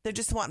that they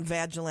just want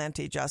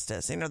vigilante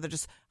justice. They're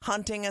just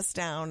hunting us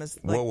down. As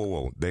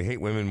Whoa. They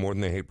hate women more than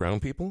they hate brown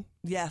people?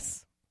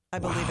 Yes, I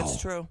believe it's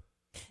true.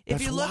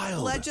 If you look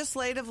wild.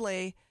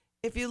 Legislatively,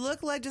 they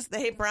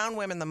hate brown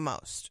women the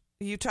most.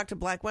 You talk to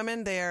black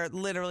women, they are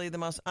literally the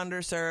most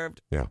underserved.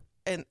 Yeah.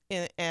 And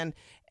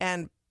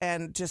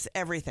just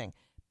everything.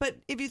 But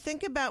if you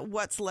think about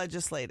what's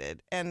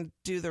legislated and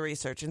do the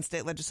research in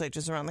state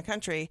legislatures around the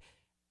country,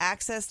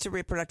 access to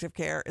reproductive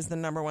care is the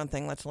number one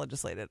thing that's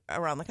legislated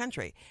around the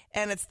country.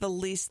 And it's the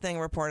least thing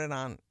reported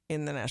on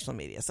in the national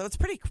media. So it's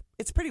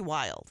pretty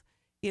wild,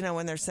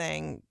 when they're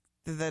saying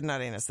the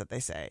nuttiness that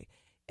they say.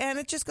 And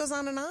it just goes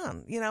on and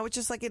on. It's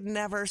just like it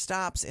never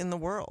stops in the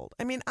world.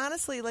 I mean,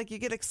 honestly, like you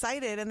get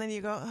excited and then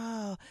you go,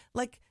 oh,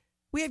 like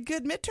we had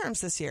good midterms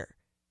this year.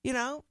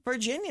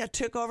 Virginia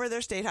took over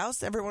their state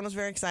house. Everyone was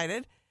very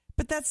excited.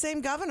 But that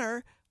same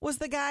governor was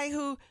the guy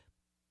who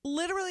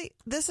literally,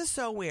 this is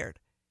so weird.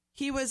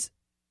 He was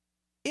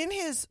in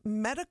his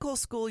medical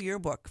school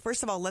yearbook.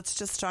 First of all, let's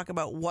just talk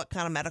about what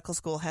kind of medical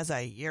school has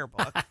a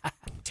yearbook.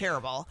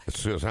 Terrible. It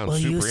sounds Will super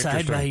you interesting.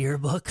 side my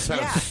yearbook?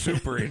 Sounds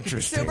super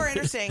interesting. Super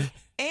interesting.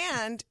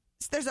 And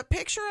there's a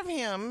picture of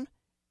him,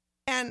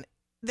 and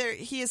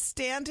he is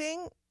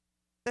standing.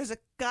 There's a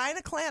guy in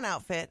a Klan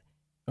outfit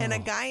and a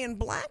guy in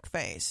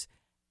blackface.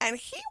 And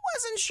he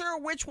wasn't sure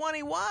which one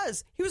he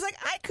was. He was like,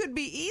 I could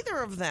be either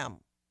of them.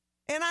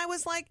 And I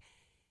was like...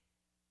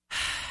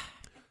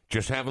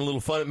 Just having a little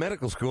fun at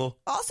medical school.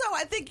 Also,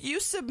 I think you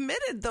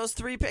submitted those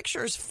 3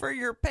 pictures for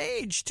your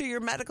page to your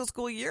medical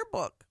school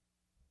yearbook.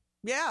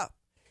 Yeah.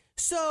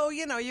 So,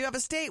 you have a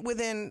state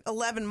within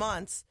 11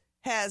 months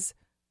has,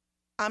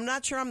 I'm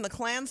not sure I'm the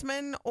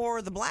Klansman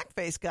or the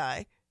blackface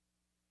guy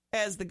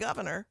as the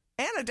governor,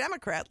 and a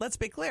Democrat, let's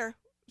be clear.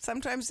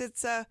 Sometimes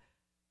it's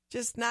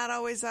just not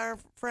always our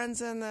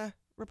friends in the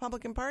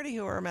Republican Party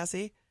who are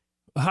messy.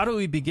 How do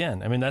we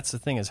begin? I mean, that's the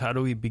thing is, how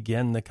do we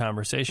begin the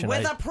conversation?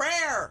 With a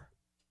prayer.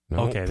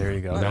 Nope. Okay, there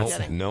you go. No,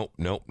 That's- Nope.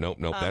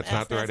 That's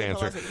not the right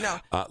Nancy answer.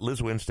 Pelosi. No.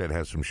 Liz Winstead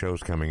has some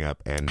shows coming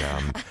up, and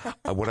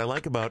what I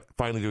like about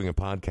finally doing a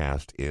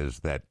podcast is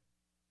that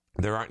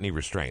there aren't any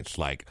restraints.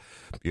 Like,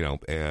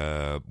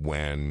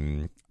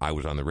 when I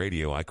was on the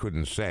radio, I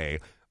couldn't say,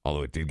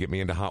 although it did get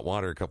me into hot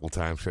water a couple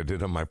times, I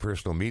did on my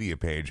personal media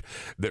page,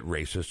 that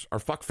racists are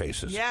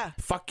fuckfaces. Yeah.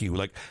 Fuck you.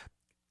 Like,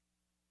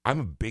 I'm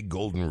a big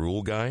golden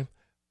rule guy.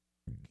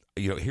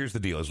 Here's the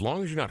deal. As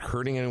long as you're not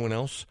hurting anyone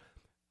else,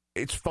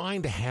 it's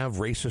fine to have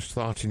racist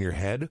thoughts in your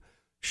head.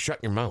 Shut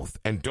your mouth.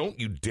 And don't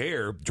you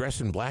dare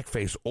dress in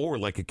blackface or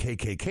like a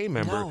KKK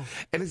member. No.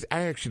 And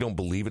I actually don't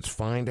believe it's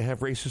fine to have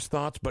racist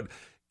thoughts, but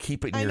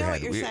keep it in I your know head.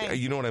 what you're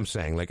saying. You know what I'm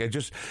saying? Like, I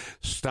just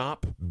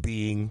stop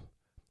being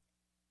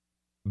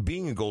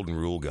a golden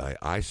rule guy.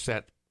 I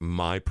set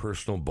my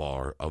personal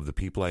bar of the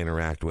people I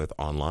interact with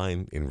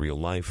online, in real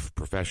life,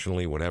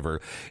 professionally,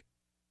 whatever,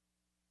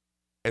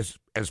 as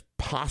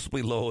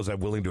possibly low as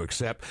I'm willing to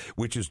accept,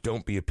 which is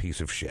don't be a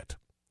piece of shit.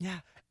 Yeah.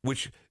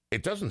 Which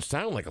it doesn't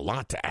sound like a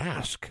lot to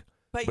ask.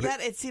 But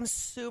yet it seems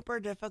super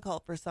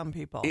difficult for some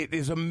people. It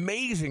is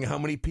amazing how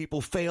many people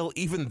fail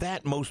even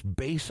that most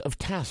base of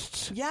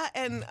tests. Yeah,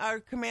 and our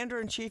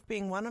commander-in-chief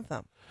being one of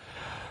them.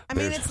 I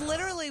mean, it's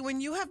literally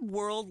when you have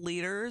world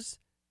leaders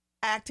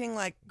acting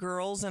like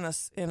girls in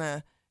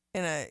a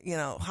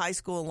high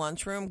school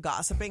lunchroom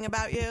gossiping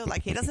about you,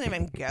 like he doesn't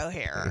even go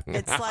here.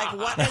 It's like,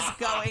 what is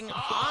going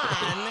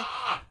on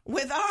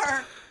with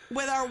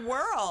our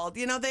world?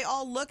 They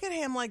all look at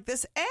him like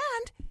this,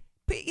 and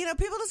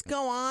people just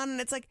go on,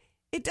 and it's like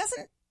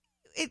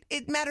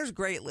it matters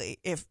greatly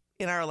if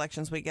in our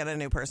elections we get a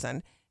new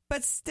person,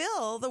 but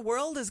still the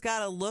world has got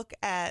to look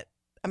at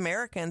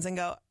Americans and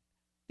go,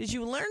 did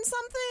you learn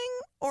something,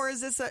 or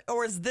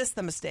is this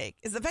the mistake?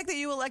 Is the fact that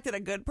you elected a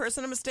good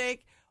person a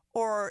mistake?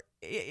 Or,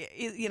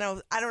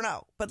 I don't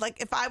know. But, like,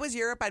 if I was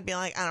Europe, I'd be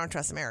like, I don't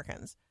trust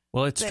Americans.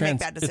 Well, it's They make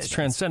bad decisions.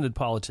 transcended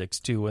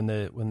politics, too, when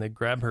they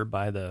grab her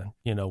by the,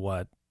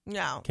 what,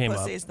 No, came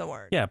pussy's up. the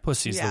word. Yeah,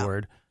 pussy's Yeah. the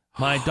word.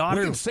 My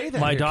daughter, We can say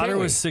that my here, daughter can't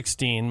we? was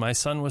 16. My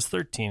son was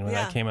 13 when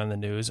Yeah. that came on the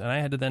news. And I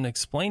had to then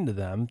explain to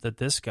them that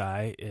this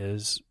guy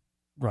is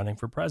running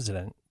for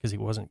president because he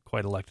wasn't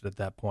quite elected at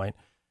that point.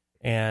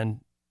 And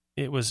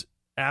it was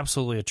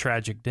absolutely a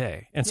tragic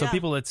day. And so Yeah.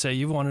 people that say,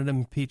 you've wanted him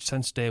impeached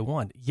since day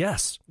one.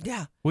 Yes,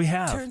 Yeah. we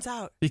have. Turns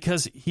out.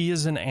 Because he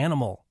is an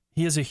animal.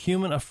 He is a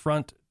human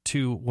affront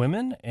to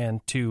women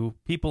and to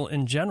people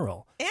in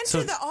general. And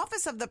So- to the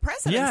office of the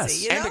presidency,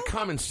 Yes. you know? And to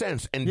common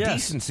sense and Yes,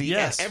 decency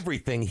yes. and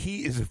everything.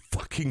 He is a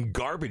fucking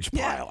garbage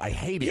pile. I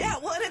hate him. Yeah,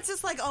 well, and it's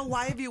just like, oh,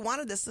 why have you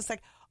wanted this? It's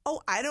like,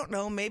 oh, I don't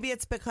know. Maybe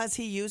it's because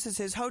he uses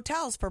his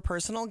hotels for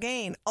personal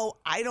gain. Oh,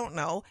 I don't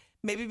know.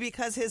 Maybe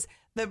because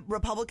the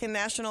Republican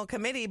National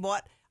Committee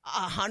bought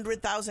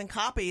 100,000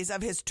 copies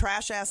of his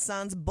trash ass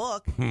son's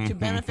book to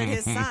benefit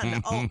his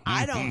son. Oh,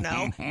 I don't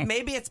know.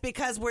 Maybe it's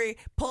because we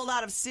pulled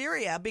out of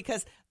Syria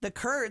because the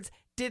Kurds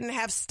didn't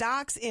have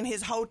stocks in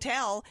his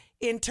hotel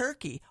in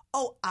Turkey.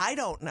 Oh, I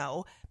don't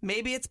know.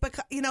 Maybe it's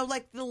because,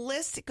 like the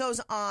list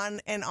goes on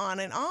and on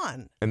and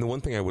on. And the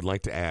one thing I would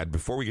like to add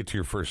before we get to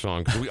your first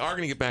song, because we are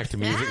going to get back to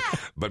music,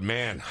 but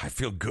man, I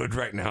feel good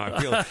right now.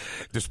 I feel,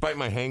 despite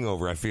my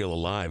hangover, I feel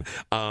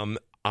alive.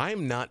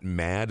 I'm not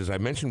mad. As I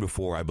mentioned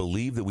before, I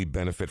believe that we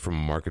benefit from a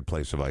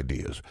marketplace of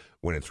ideas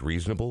when it's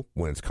reasonable,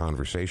 when it's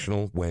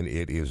conversational, when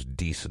it is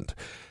decent.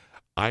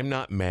 I'm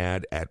not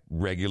mad at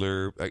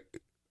regular,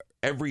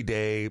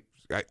 everyday,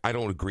 I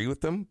don't agree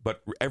with them,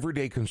 but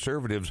everyday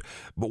conservatives.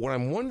 But what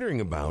I'm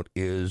wondering about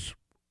is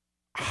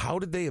how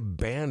did they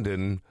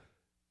abandon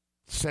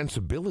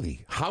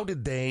sensibility? How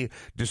did they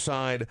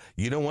decide,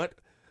 you know what,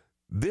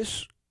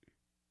 this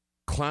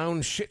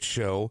clown shit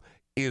show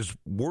is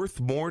worth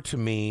more to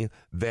me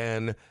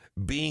than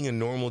being a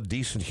normal,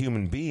 decent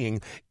human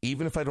being,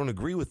 even if I don't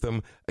agree with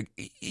them,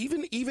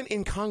 even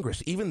in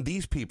Congress, even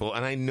these people,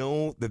 and I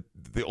know that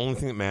the only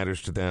thing that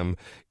matters to them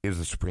is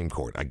the Supreme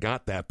Court. I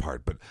got that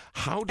part, but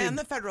how did... And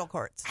the federal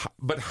courts.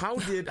 How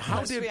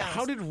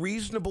did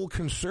reasonable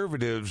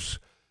conservatives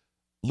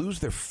lose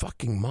their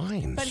fucking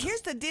minds? But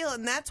here's the deal,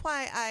 and that's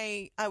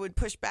why I would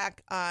push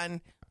back on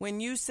when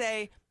you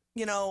say,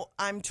 you know,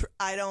 I'm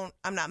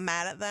not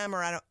mad at them,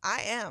 or I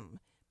am,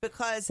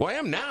 because I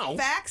am now.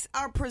 Facts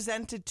are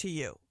presented to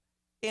you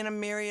in a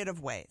myriad of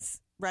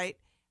ways, right?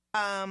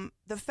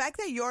 The fact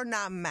that you're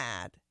not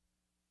mad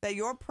that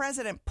your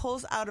president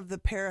pulls out of the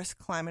Paris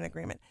Climate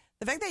Agreement,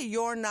 the fact that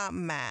you're not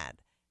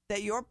mad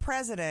that your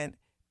president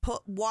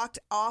walked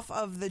off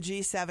of the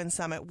G7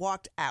 summit,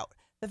 walked out,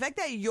 the fact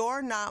that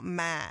you're not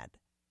mad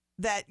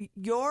that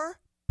your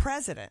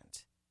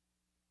president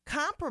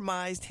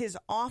compromised his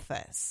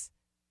office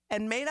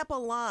and made up a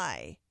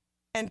lie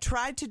and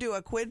tried to do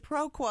a quid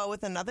pro quo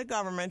with another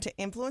government to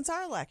influence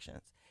our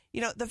elections. You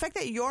know, the fact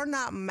that you're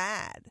not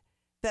mad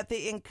that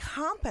the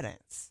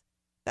incompetence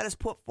that is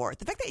put forth,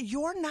 the fact that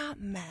you're not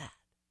mad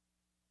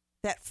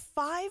that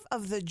 5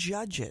 of the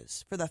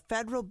judges for the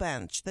federal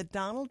bench that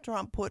Donald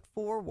Trump put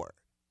forward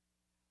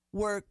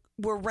were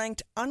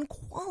ranked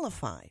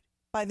unqualified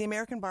by the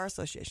American Bar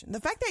Association.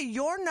 The fact that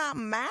you're not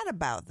mad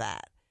about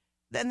that,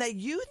 and that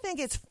you think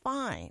it's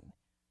fine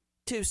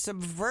to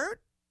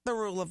subvert the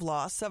rule of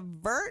law,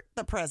 subvert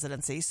the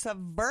presidency,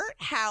 subvert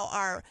how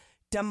our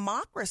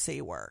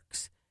democracy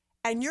works,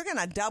 and you're going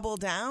to double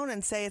down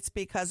and say it's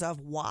because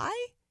of why?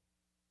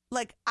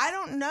 Like, I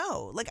don't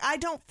know. Like, I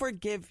don't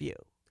forgive you.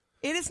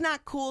 It is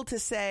not cool to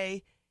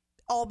say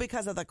all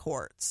because of the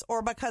courts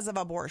or because of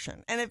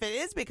abortion. And if it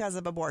is because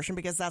of abortion,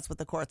 because that's what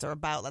the courts are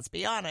about, let's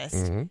be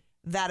honest,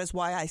 that is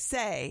why I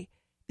say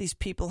these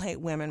people hate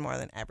women more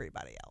than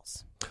everybody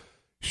else.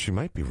 She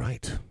might be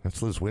right.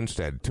 That's Liz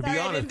Winstead. To Sorry, be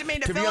honest, I didn't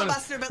mean to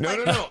filibuster, but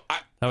no.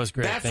 That was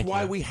great. That's Thank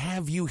why you. we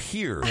have you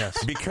here.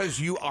 Yes. Because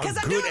you are Because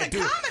I'm good doing at a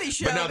comedy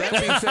show. But now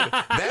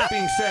that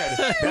being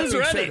said, Who's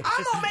ready?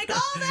 I'm going to make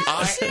all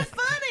that shit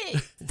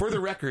funny. For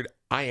the record,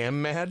 I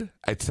am mad.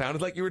 It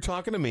sounded like you were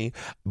talking to me,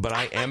 but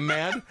I am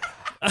mad.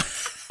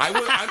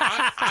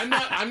 I'm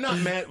not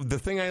mad. The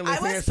thing I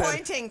was said,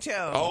 pointing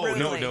to. Oh,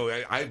 rudely. no.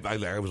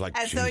 I was like,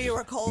 As though you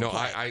were Jesus. No,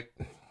 Coldplay.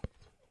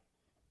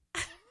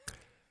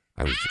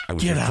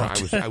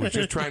 I was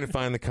just trying to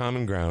find the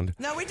common ground.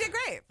 No, we did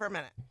great for a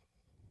minute.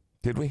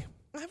 Did we?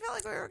 I felt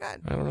like we were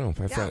good. I don't know.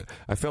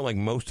 I felt like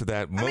most of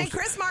that. I mean,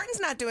 Chris Martin's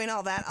not doing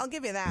all that. I'll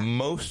give you that.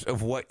 Most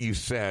of what you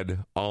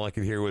said, all I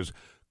could hear was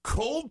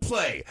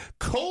Coldplay.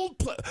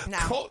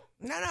 No.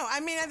 I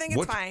mean, I think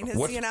it's fine. His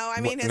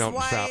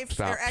wife,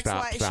 or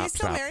ex-wife, she's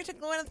still married to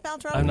Gwyneth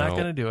Paltrow. I'm not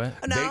going to do it.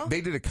 No? They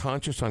did a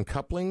conscious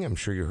uncoupling. I'm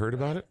sure you heard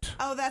about it.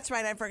 Oh, that's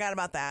right. I forgot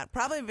about that.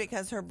 Probably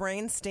because her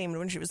brain steamed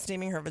when she was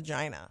steaming her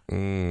vagina.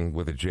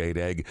 With a jade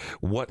egg.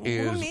 Who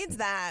needs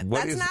that?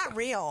 That's not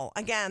real.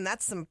 Again,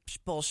 that's some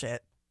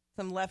bullshit.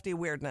 Some lefty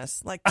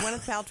weirdness. Like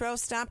Gwyneth Paltrow,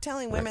 stop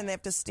telling women they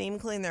have to steam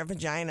clean their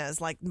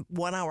vaginas like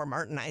 1 hour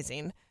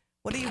Martinizing.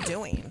 What are you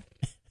doing?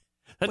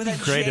 That'd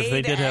be great if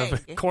they did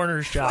have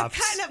corner shops.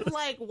 What kind of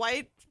like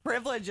white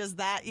privilege is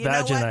that? You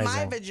know what?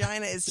 My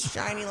vagina is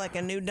shiny like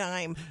a new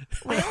dime.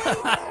 Really?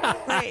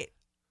 Great.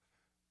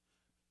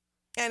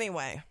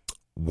 Anyway.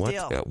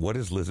 What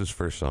is Liz's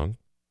first song?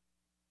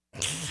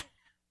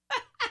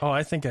 Oh,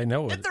 I think I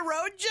know it. Hit the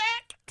road,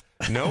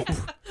 Jack? Nope.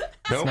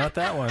 It's not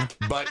that one.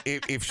 But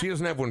if she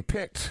doesn't have one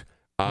picked,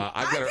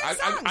 I've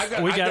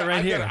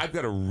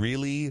got a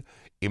really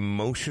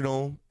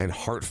emotional and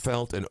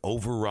heartfelt and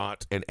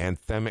overwrought and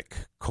anthemic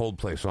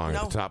Coldplay song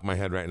at the top of my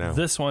head right now.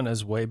 This one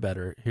is way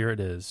better. Here it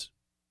is.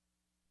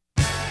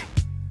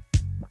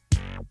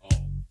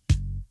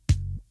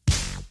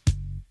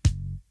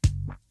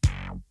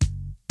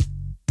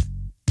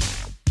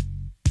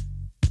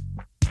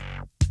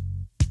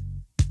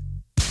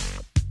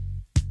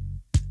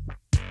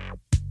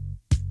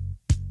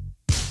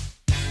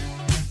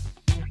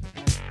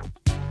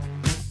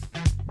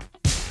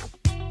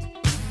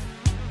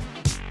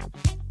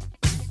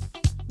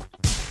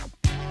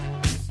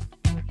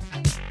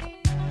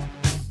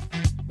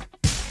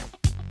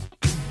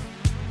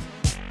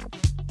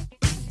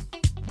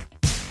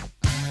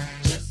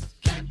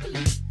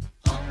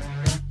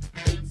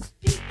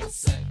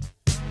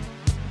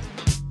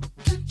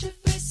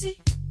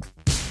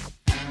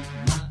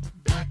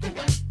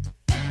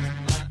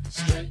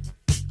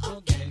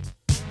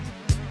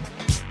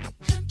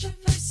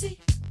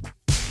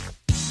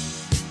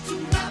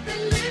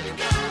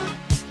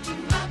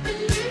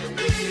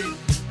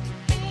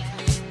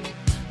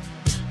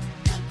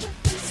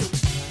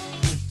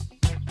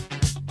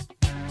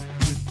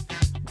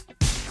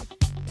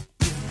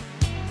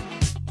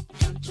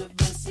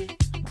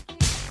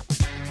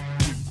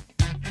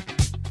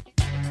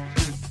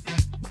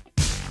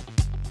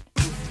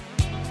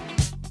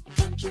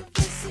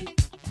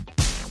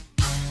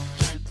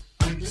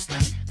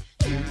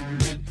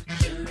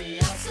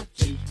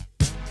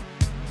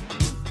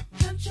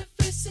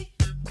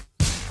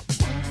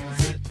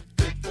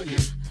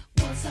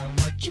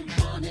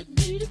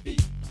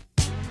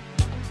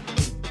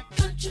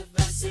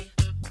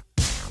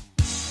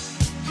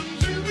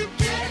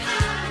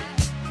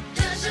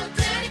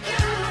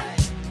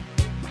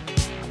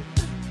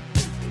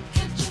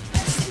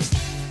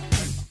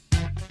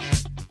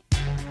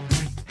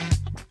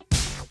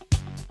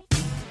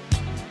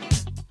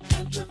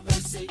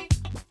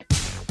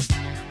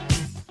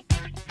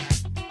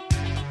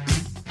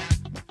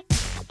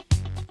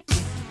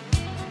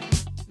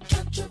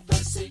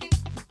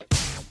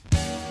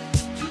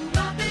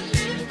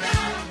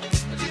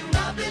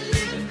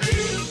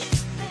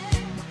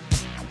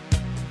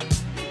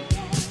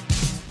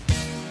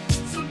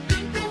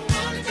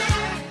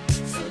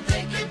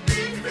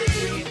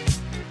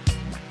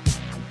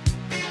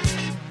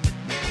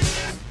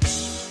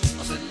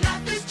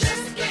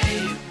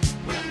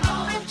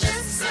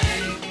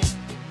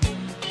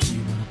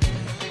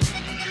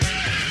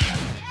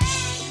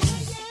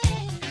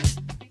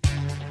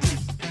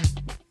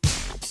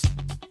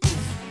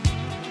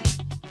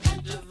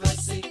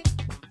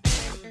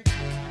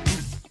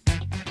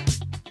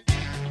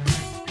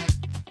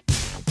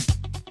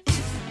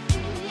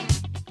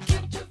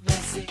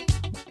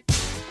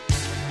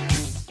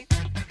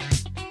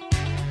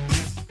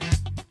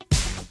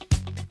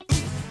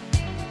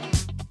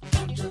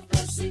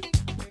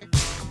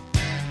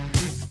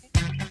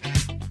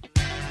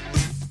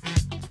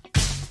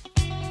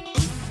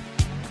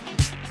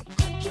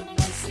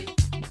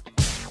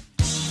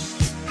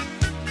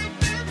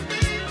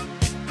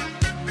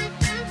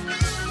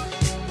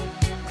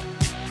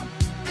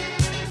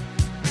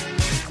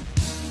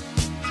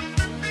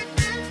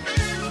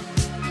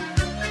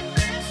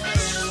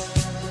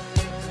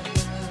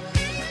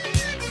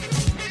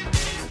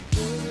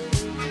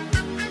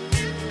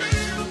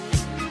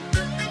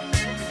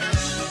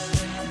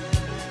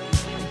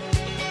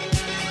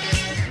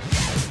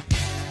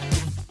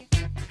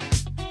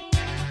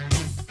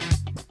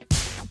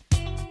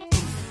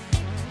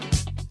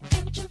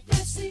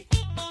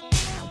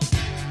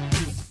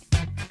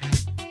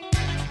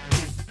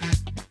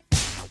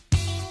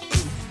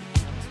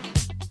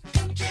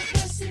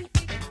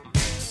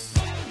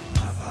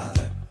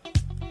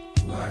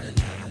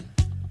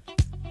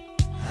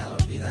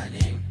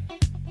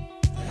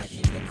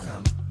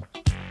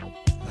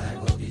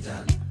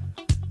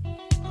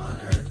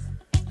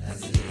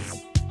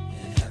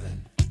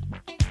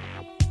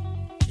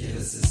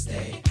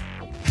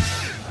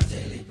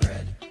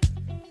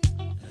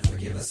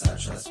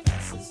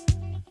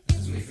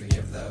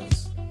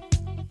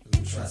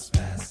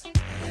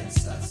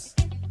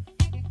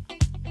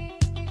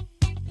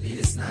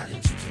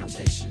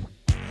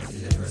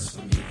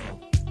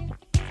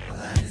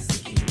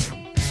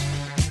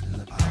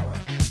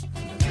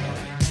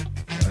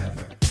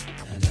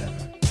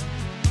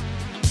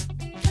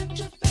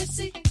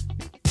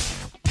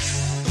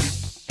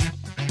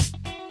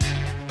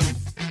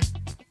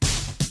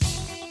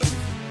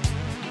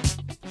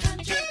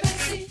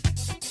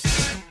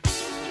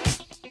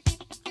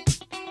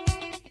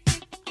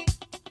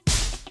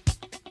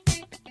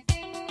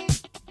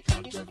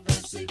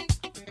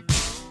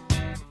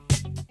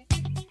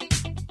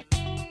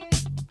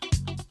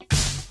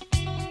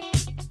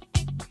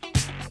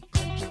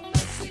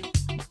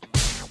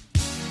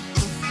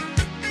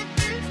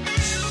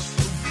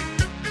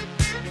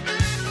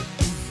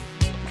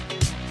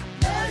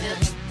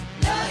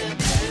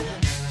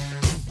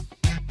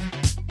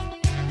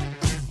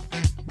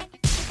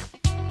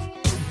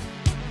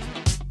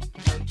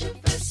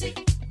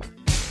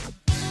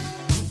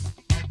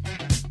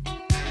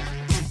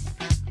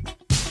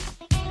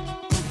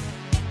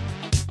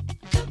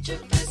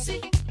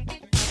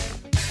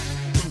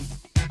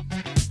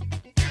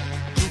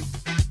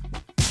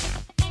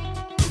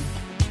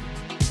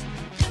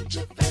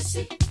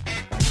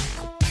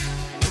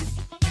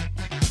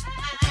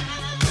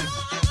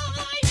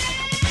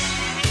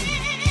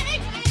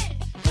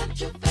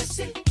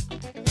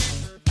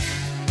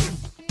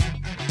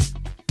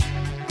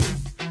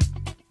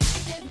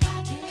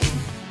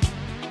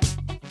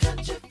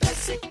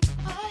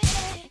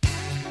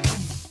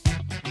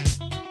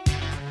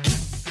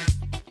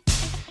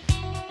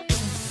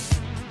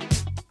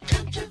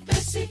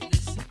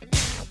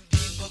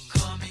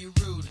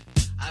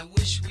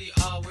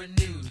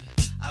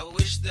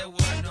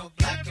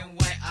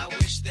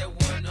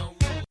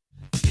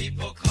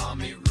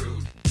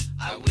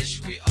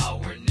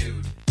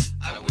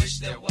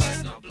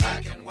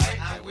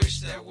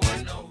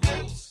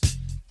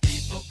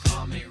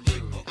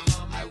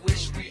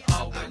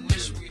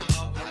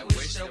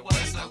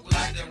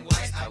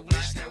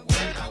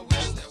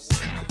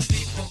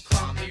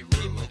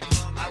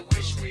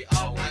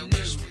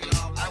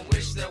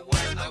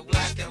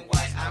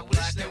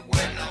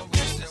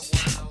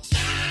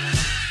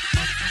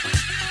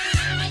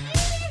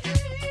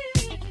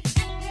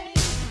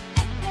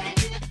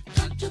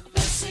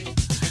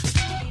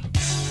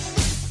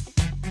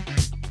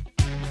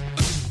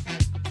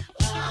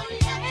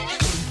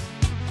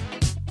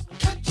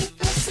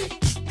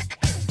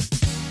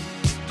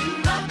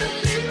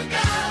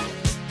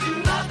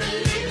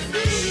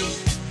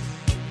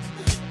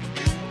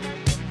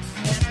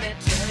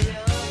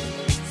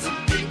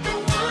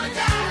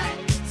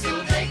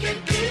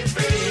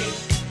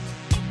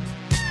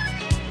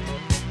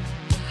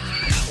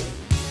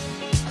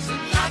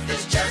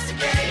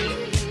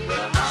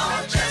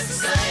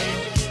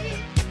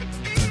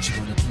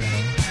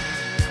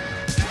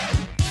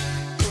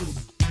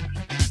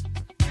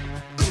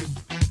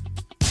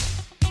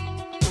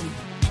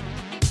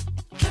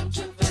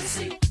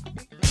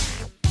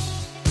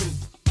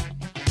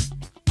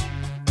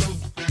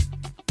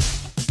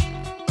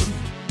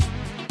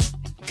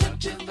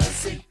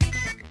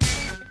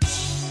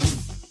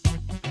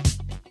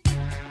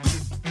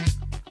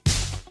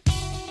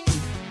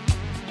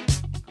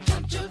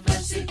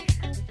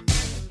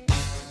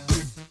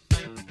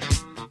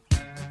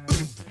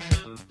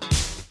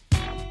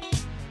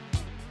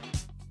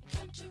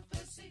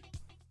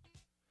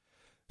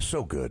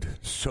 So good.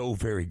 So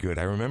very good.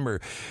 I remember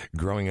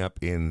growing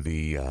up in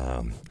the,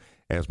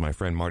 as my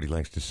friend Marty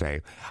likes to say,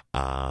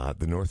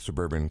 the North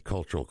Suburban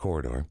Cultural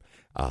Corridor,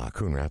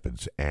 Coon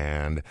Rapids.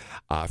 And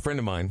a friend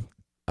of mine,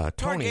 Or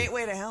Tony.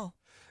 Gateway to Hell.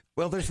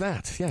 Well, there's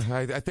that. Yeah,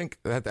 I think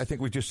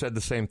we just said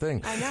the same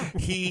thing. I know.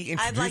 He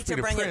introduced I'd like me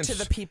to bring Prince, it to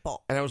the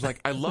people. and I was like,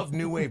 I love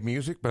new wave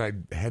music, but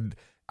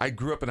I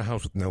grew up in a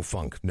house with no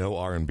funk, no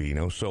R&B,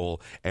 no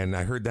soul, and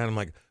I heard that, and I'm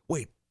like,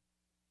 wait,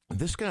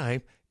 this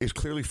guy is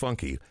clearly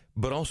funky,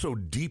 but also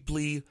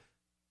deeply,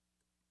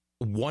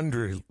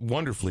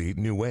 wonderfully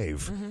new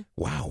wave. Mm-hmm.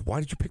 Wow,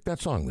 why did you pick that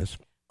song, Liz?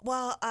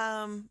 Well,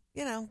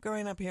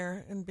 growing up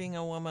here and being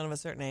a woman of a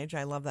certain age,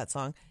 I love that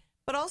song.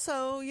 But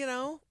also,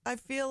 I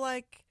feel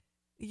like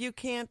you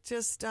can't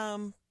just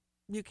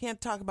you can't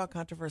talk about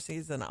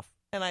controversies enough.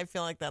 And I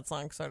feel like that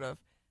song sort of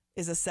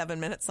is a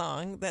 7-minute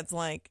song that's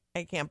like,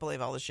 I can't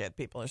believe all the shit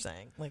people are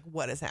saying. Like,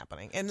 what is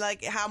happening? And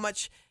like how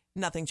much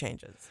nothing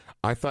changes.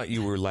 I thought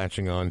you were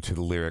latching on to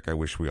the lyric, I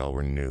wish we all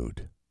were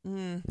nude.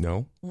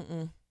 No?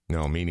 Mm-mm.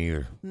 No, me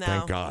neither. No.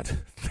 Thank God.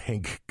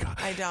 Thank God.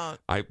 I don't.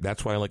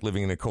 That's why I like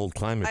living in a cold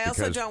climate. I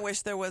also because don't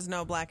wish there was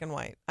no black and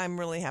white. I'm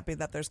really happy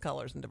that there's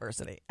colors and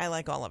diversity. I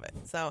like all of it.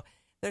 So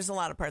there's a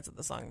lot of parts of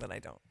the song that I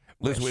don't.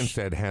 Liz wish.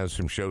 Winstead has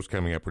some shows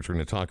coming up, which we're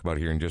going to talk about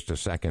here in just a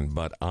second.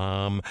 But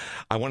I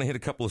want to hit a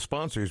couple of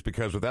sponsors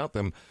because without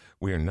them,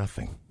 we are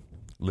nothing,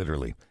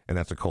 literally. And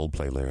that's a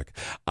Coldplay lyric.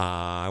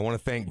 I want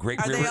to thank Great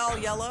Are River. they all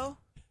yellow?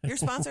 Your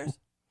sponsors?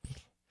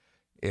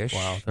 Ish.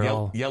 Wow, they're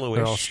all yellowish.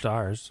 They're all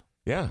stars.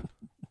 Yeah.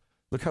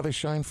 Look how they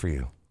shine for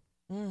you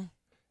and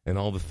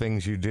all the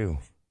things you do.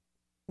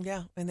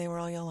 Yeah, and they were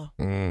all yellow.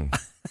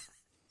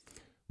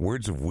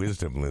 Words of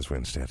wisdom, Liz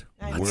Winstead.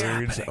 I know.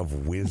 Words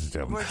of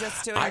wisdom. We're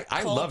just doing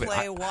I love it.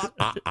 Coldplay, walk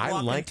and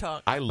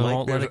talk. I like.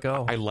 won't let there's it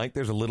go. I like.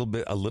 There's a little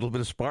bit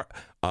of spark.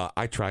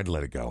 I tried to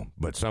let it go,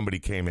 but somebody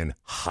came in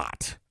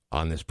hot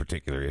on this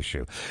particular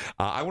issue.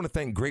 I want to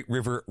thank Great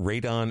River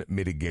Radon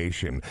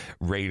Mitigation.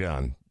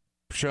 Radon,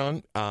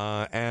 Sean,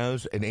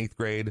 as an 8th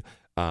grade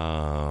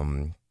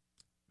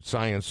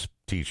science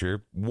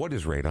teacher, what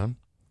is radon?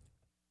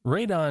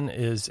 Radon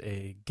is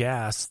a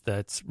gas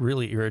that's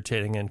really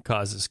irritating and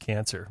causes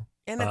cancer.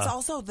 And it's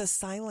also the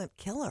silent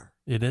killer.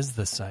 It is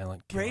the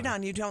silent killer.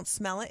 Radon, you don't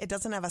smell it. It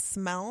doesn't have a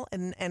smell,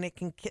 and it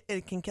can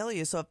kill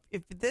you. So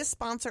if this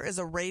sponsor is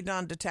a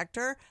radon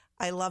detector,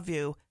 I love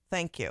you.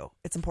 Thank you.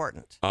 It's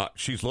important.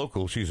 She's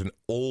local. She's an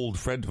old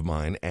friend of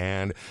mine,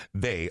 and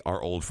they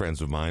are old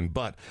friends of mine,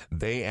 but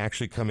they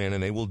actually come in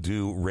and they will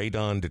do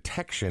radon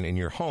detection in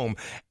your home.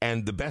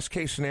 And the best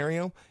case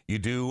scenario, you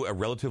do a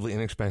relatively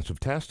inexpensive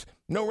test.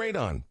 No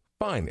radon.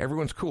 Fine.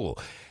 Everyone's cool.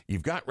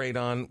 You've got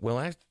radon. Well,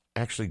 that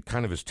actually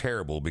kind of is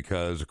terrible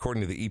because according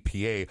to the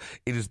EPA,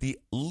 it is the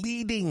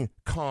leading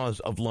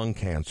cause of lung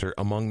cancer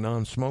among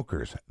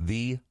non-smokers.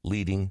 The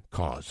leading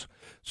cause.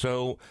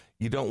 So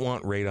you don't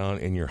want radon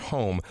in your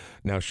home.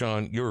 Now,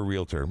 Sean, you're a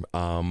realtor.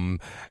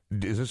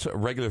 Is this a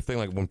regular thing?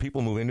 Like when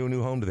people move into a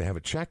new home, do they have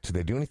it checked? Do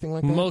they do anything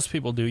like that? Most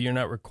people do. You're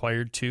not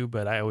required to,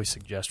 but I always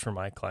suggest for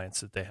my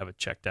clients that they have it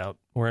checked out.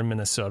 We're in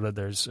Minnesota.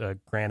 There's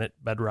granite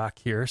bedrock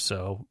here,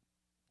 so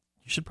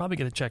you should probably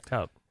get it checked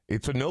out.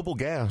 It's a noble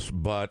gas,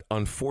 but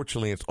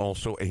unfortunately, it's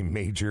also a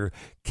major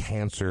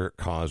cancer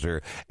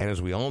causer. And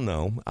as we all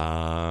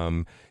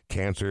know,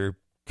 cancer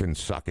can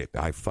suck it.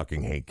 I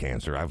fucking hate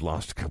cancer. I've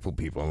lost a couple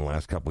people in the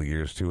last couple of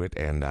years to it,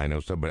 and I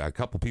know a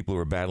couple people who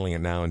are battling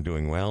it now and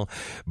doing well,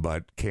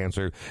 but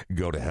cancer,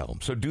 go to hell.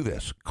 So do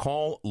this.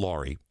 Call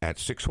Laurie at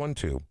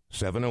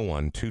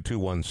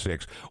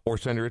 612-701-2216 or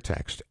send her a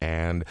text,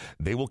 and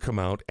they will come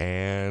out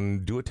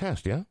and do a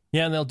test, yeah?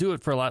 Yeah, and they'll do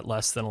it for a lot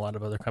less than a lot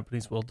of other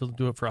companies will. They'll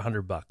do it for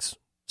 $100.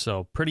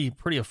 So pretty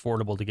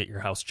affordable to get your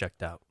house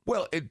checked out.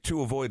 Well,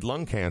 to avoid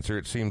lung cancer,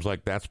 it seems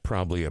like that's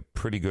probably a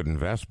pretty good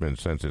investment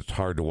since it's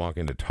hard to walk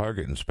into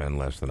Target and spend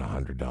less than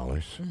 $100.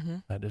 Mm-hmm.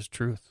 That is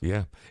truth.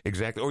 Yeah,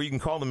 exactly. Or you can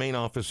call the main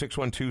office,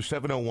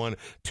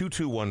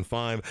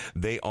 612-701-2215.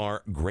 They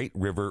are Great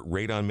River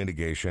Radon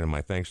Mitigation, and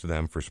my thanks to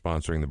them for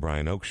sponsoring the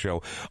Brian Oak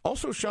Show.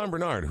 Also, Sean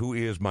Bernard, who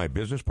is my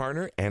business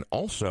partner and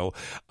also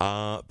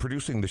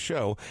producing the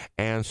show,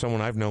 and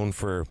someone I've known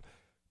for,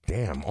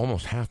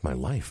 almost half my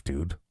life,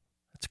 dude.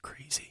 That's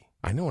crazy.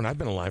 I know, and I've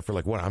been alive for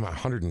I'm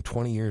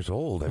 120 years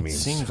old. It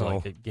seems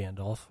like it,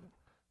 Gandalf.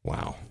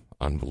 Wow.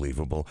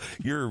 Unbelievable.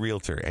 You're a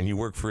realtor, and you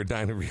work for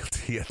Edina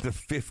Realty at the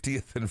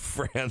 50th and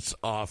France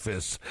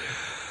office.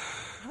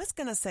 I was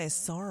going to say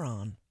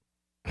Sauron,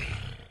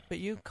 but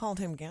you called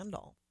him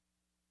Gandalf.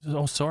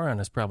 Oh,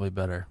 Sauron is probably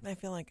better. I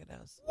feel like it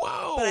is.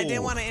 Whoa! But I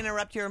didn't want to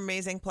interrupt your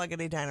amazing plug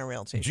at Edina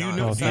Realty. Do you Sean.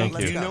 know? So thank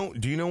let's you. go.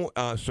 Do you know?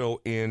 So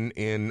in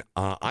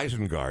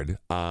Isengard,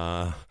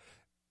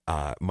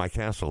 my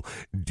castle.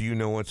 Do you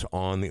know what's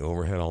on the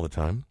overhead all the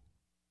time?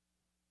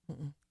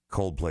 Mm-mm.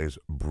 Coldplay's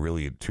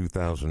brilliant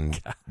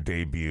 2000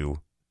 debut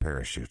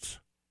parachutes.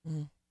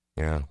 Mm.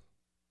 Yeah.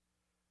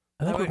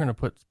 I think we're going to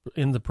put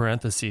in the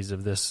parentheses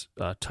of this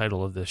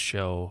title of this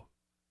show,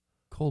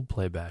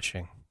 Coldplay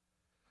bashing.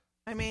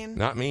 I mean,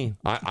 Not me.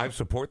 I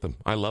support them.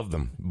 I love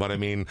them. But I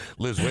mean,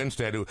 Liz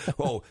Winstead,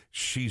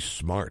 she's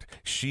smart.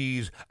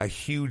 She's a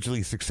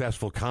hugely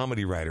successful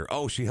comedy writer.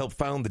 Oh, she helped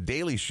found The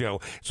Daily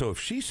Show. So if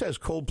she says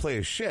Coldplay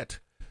is shit,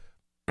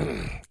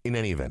 in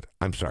any event,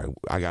 I'm sorry,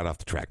 I got off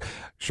the track.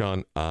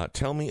 Sean,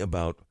 tell me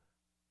about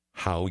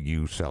how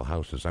you sell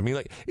houses. I mean,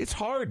 like, it's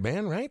hard,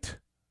 man, right?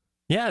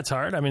 Yeah, it's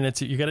hard. I mean,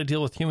 you got to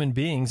deal with human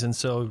beings. And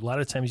so a lot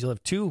of times you'll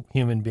have two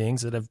human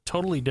beings that have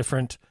totally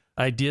different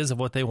ideas of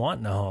what they want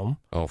in a home.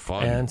 Oh,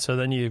 fun. And so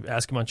then you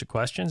ask a bunch of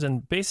questions,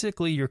 and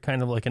basically you're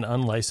kind of like an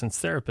unlicensed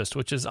therapist,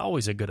 which is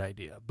always a good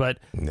idea. But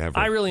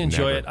I really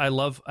enjoy it. I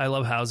love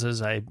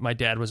houses. My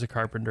dad was a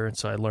carpenter, and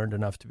so I learned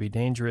enough to be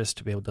dangerous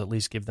to be able to at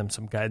least give them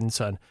some guidance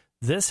on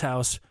this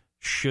house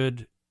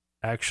should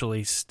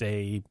actually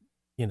stay,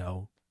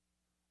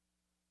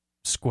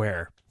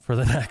 square for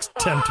the next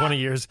 10, 20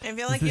 years. I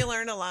feel like you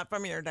learned a lot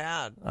from your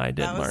dad. I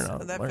did That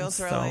learn feels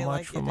so really much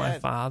like from you my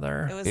did.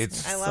 father.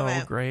 It's I love so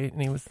it. great,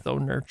 and he was so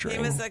nurturing.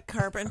 He was a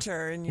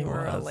carpenter, and you He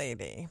were a was.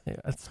 lady. Yeah,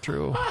 that's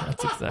true.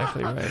 That's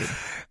exactly right.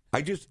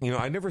 I just,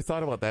 I never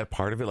thought about that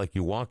part of it. Like,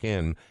 you walk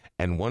in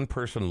and one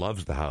person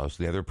loves the house.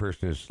 The other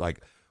person is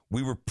like,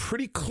 we were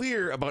pretty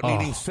clear about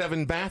needing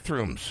 7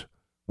 bathrooms.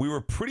 We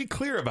were pretty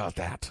clear about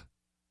that.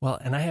 Well,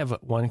 and I have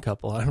one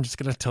couple. I'm not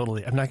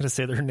going to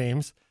say their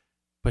names,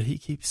 but he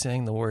keeps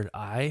saying the word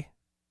I.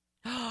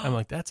 I'm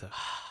like,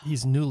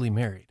 he's newly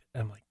married.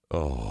 I'm like,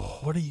 Oh,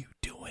 what are you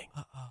doing?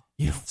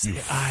 You don't say you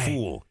I.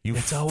 fool. You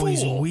It's fool.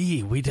 always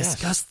we. We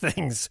discuss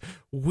things.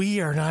 We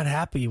are not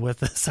happy with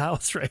this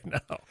house right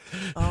now.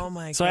 Oh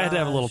my god! So I had to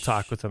have a little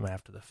talk with him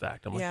after the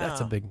fact. I'm like, Yeah.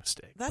 that's a big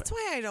mistake. That's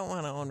why I don't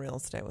want to own real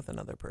estate with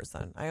another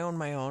person. I own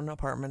my own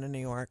apartment in New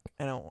York.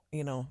 I don't,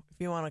 if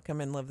you want to come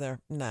and live there,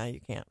 nah,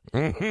 you can't.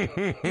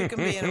 You can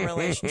be in a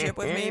relationship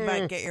with me,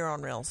 but get your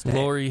own real estate.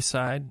 Lower East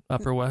Side,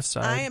 Upper West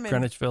Side, I am in-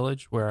 Greenwich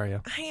Village. Where are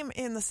you? I am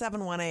in the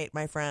 718,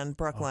 my friend,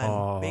 Brooklyn,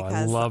 Oh, I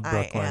because love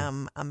Brooklyn. I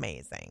am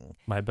amazing.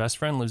 My best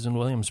friend lives in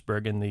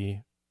Williamsburg in the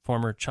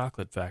former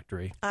chocolate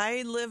factory.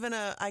 I live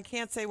I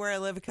can't say where I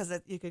live because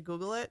you could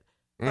Google it,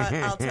 but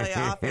I'll tell you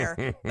off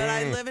air. But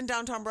I live in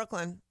downtown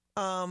Brooklyn,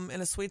 in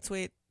a sweet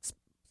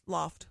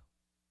loft.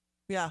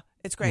 Yeah,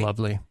 it's great.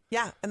 Lovely.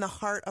 Yeah, in the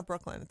heart of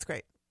Brooklyn. It's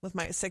great. With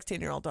my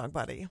 16-year-old dog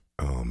buddy,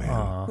 Oh, man.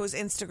 Aw. whose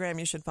Instagram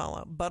you should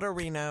follow,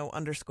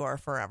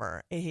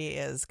 Butterino_forever. He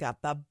is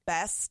got the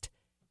best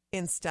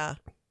Insta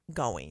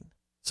going.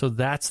 So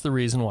that's the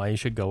reason why you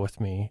should go with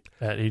me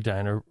at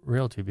Edina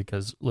Realty,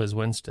 because Liz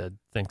Winstead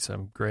thinks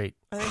I'm great.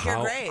 I think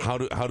you're great.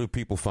 How do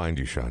people find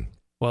you, Sean?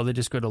 Well, they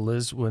just go to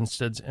Liz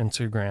Winstead's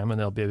Instagram, and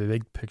there'll be a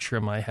big picture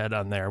of my head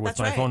on there with That's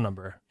my right. phone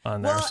number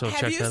on there. Well, so have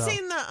check you that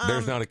seen the?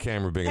 There's not a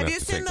camera big Have enough you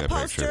to seen take the that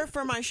poster picture.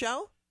 for my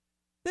show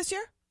this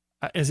year?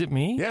 Is it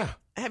me? Yeah.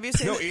 Have you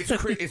seen? No, it? it's the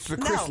Chris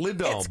No,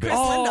 Lindahl it's bit. Chris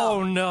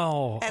Oh, Lindahl.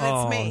 no. And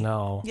it's me.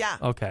 no. Yeah.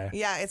 Okay.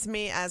 Yeah, it's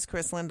me as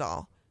Chris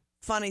Lindahl.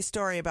 Funny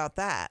story about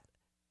that.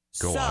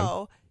 Go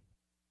so,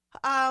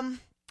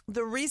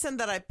 the reason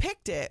that I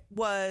picked it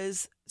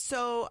was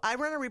I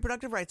run a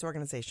reproductive rights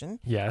organization.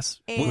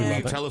 Yes. And- Will We you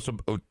love it. tell us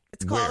about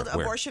It's called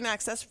where? Abortion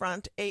Access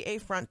Front,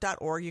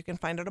 aafront.org. You can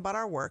find out about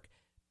our work.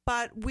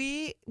 But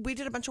we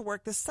did a bunch of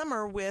work this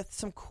summer with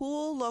some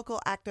cool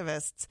local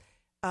activists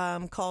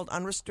called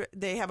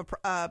They have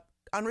a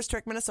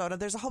Unrestrict Minnesota.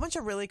 There's a whole bunch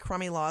of really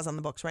crummy laws on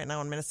the books right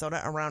now in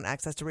Minnesota around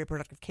access to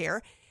reproductive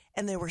care.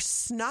 And they were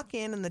snuck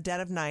in the dead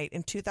of night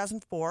in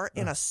 2004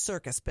 in a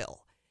circus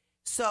bill.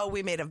 So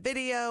we made a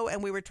video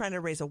and we were trying to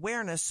raise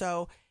awareness.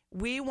 So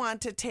we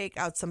want to take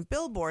out some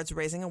billboards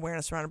raising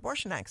awareness around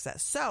abortion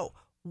access. So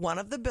one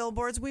of the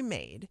billboards we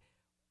made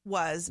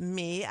was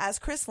me as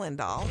Chris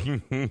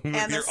Lindahl.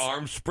 and Your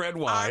arms spread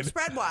wide. Arms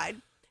spread wide.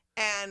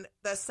 And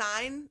the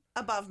sign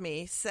above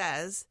me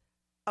says,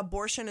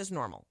 abortion is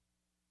normal.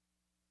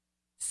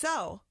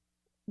 So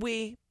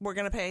we were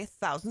going to pay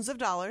thousands of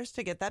dollars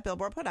to get that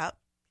billboard put up.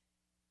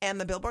 And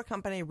the billboard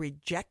company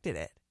rejected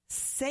it,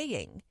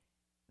 saying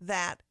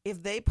that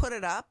if they put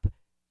it up,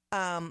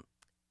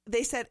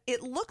 they said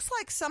it looks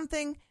like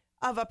something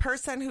of a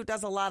person who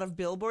does a lot of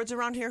billboards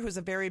around here who's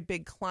a very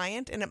big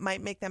client, and it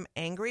might make them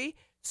angry.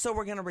 So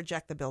we're going to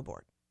reject the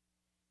billboard.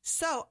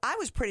 So I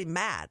was pretty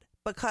mad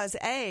because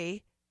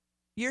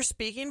you're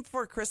speaking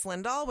for Chris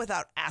Lindahl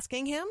without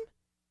asking him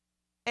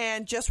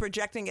and just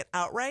rejecting it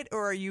outright,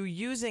 or are you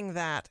using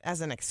that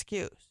as an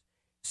excuse?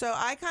 So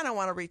I kind of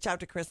want to reach out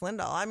to Chris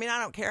Lindahl. I mean, I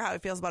don't care how he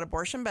feels about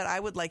abortion, but I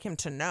would like him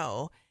to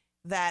know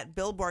that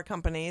billboard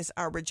companies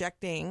are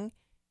rejecting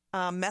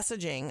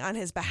messaging on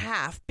his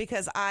behalf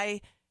because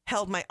I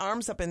held my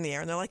arms up in the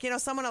air. And they're like,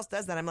 someone else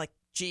does that. I'm like,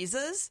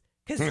 Jesus?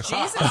 Because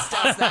Jesus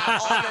does that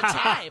all the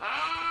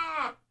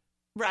time.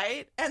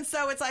 Right? And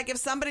so it's like, if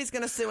somebody's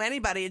going to sue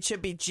anybody, it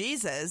should be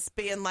Jesus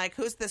being like,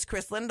 who's this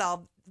Chris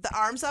Lindahl? The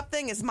arms up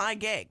thing is my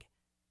gig.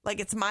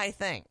 Like, it's my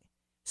thing.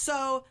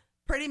 So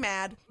pretty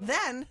mad.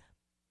 Then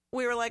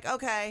we were like,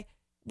 okay,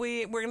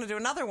 we're going to do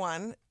another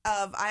one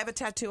of, I have a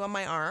tattoo on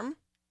my arm.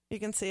 You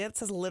can see it. It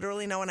says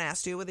literally no one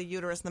asked you with a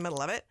uterus in the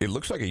middle of it. It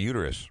looks like a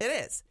uterus. It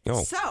is.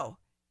 Oh. So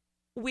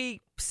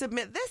we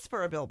submit this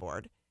for a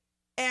billboard.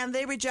 And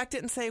they reject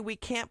it and say, we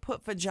can't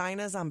put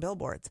vaginas on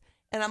billboards.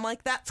 And I'm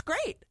like, that's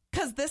great,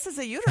 because this is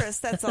a uterus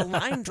that's a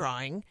line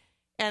drawing,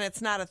 and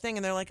it's not a thing.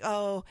 And they're like,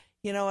 oh,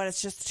 you know what?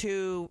 It's just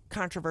too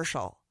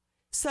controversial.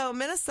 So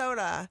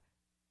Minnesota,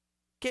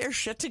 get your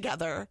shit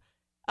together.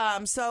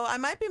 So I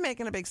might be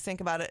making a big stink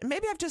about it.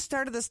 Maybe I've just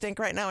started the stink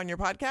right now on your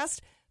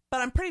podcast,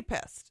 but I'm pretty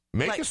pissed.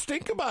 Make a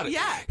stink about it.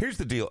 Yeah. Here's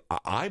the deal.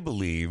 I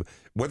believe,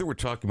 whether we're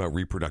talking about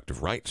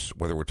reproductive rights,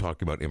 whether we're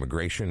talking about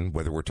immigration,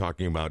 whether we're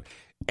talking about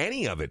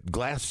any of it,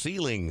 glass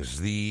ceilings,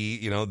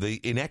 the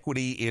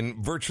inequity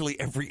in virtually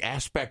every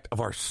aspect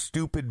of our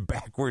stupid,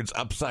 backwards,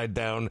 upside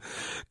down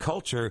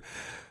culture,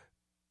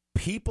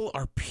 people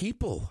are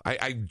people.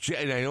 I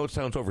know it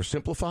sounds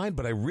oversimplified,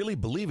 but I really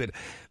believe it.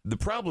 The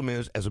problem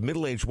is, as a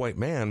middle-aged white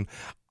man,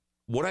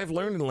 what I've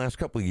learned in the last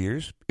couple of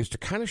years is to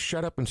kind of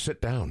shut up and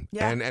sit down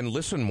and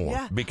listen more,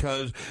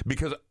 because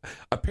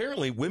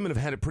apparently women have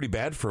had it pretty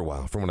bad for a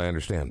while, from what I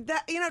understand.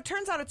 That,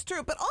 turns out it's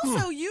true. But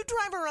also, you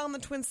drive around the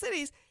Twin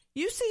Cities,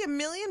 you see a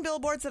million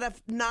billboards that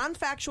have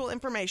non-factual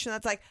information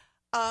that's like,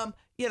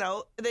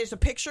 there's a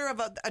picture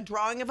of a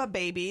drawing of a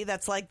baby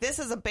that's like, this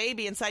is a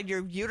baby inside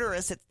your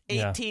uterus at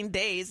 18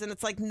 days. And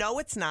it's like, no,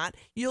 it's not.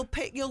 You'll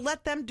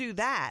let them do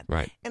that.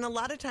 Right. And a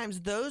lot of times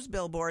those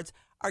billboards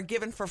are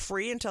given for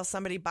free until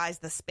somebody buys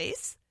the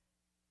space.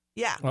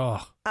 Yeah.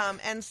 Oh.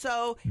 And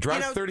so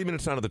drive 30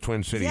 minutes out of the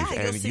Twin Cities,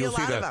 and you'll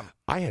see that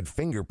I had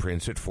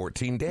fingerprints at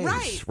 14 days.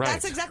 Right.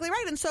 That's exactly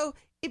right. And so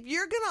if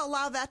you're going to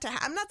allow that to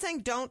happen, I'm not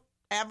saying don't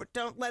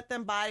let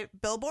them buy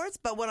billboards,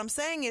 but what I'm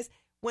saying is,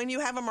 when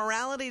you have a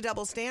morality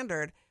double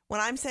standard,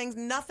 when I'm saying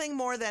nothing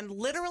more than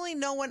literally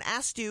no one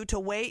asked you to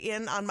weigh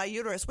in on my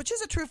uterus, which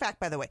is a true fact,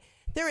 by the way.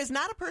 There is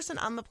not a person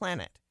on the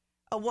planet,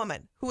 a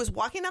woman, who was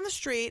walking down the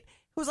street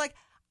who's like,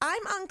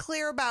 I'm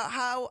unclear about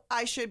how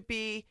I should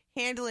be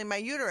handling my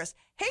uterus.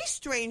 Hey,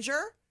 stranger,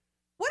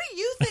 what do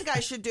you think I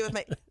should do with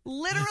my...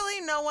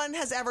 Literally no one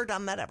has ever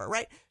done that ever,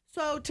 right?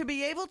 So to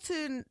be able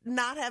to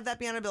not have that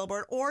be on a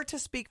billboard, or to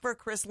speak for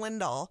Chris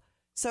Lindahl.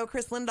 So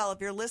Chris Lindahl,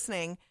 if you're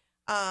listening...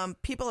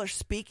 people are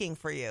speaking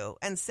for you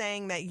and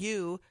saying that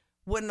you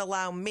wouldn't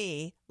allow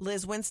me,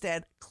 Liz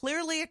Winstead,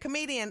 clearly a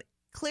comedian,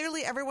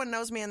 clearly everyone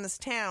knows me in this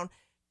town,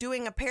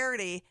 doing a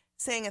parody,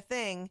 saying a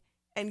thing,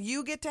 and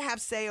you get to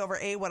have say over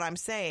A, what I'm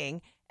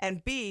saying,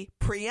 and B,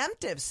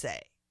 preemptive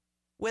say,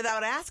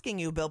 without asking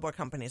you. Billboard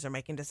companies are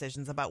making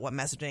decisions about what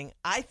messaging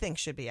I think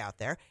should be out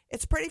there.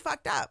 It's pretty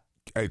fucked up.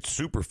 It's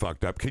super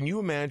fucked up. Can you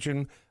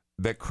imagine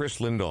that Chris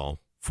Lindahl,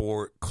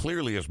 for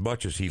clearly as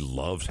much as he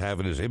loves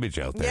having his image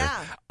out there,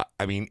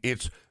 I mean,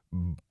 it's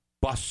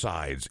bus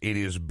sides, it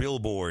is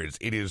billboards,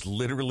 it is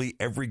literally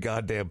every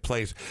goddamn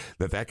place,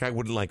 that guy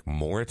wouldn't like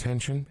more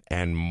attention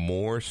and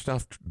more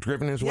stuff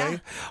driven his way.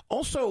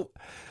 Also,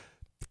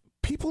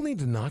 people need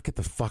to knock it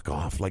the fuck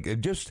off.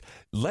 Like, just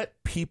let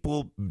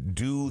people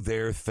do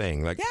their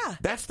thing. Like,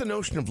 that's the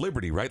notion of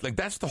liberty, right? Like,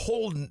 that's the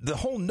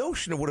whole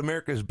notion of what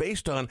America is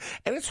based on.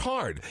 And it's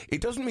hard.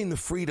 It doesn't mean the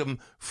freedom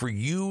for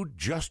you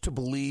just to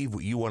believe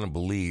what you want to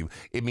believe.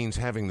 It means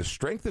having the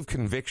strength of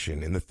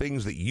conviction in the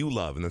things that you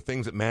love and the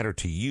things that matter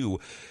to you,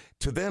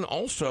 to then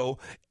also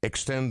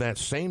extend that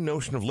same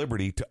notion of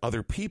liberty to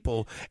other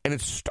people. And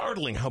it's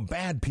startling how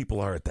bad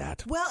people are at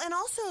that. Well, and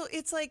also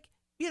it's like,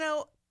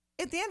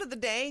 at the end of the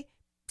day,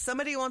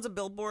 somebody who owns a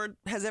billboard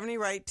has every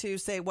right to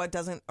say what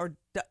does or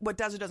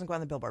doesn't go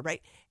on the billboard,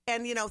 right?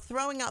 And,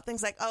 throwing out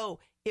things like, oh,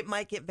 it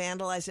might get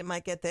vandalized, it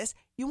might get this.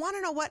 You want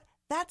to know what?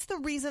 That's the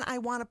reason I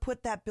want to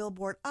put that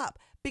billboard up.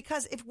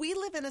 Because if we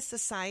live in a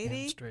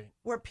society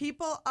where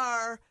people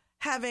are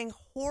having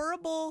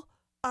horrible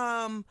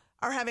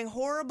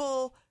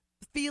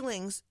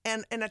feelings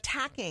and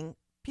attacking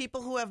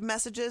people who have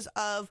messages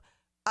of,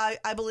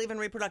 I believe in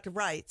reproductive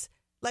rights.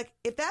 Like,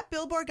 if that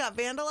billboard got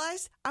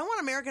vandalized, I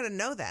want America to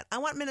know that. I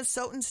want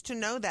Minnesotans to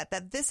know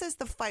that this is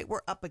the fight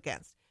we're up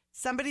against.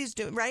 Somebody's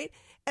doing, right?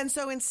 And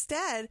so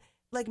instead,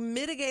 like,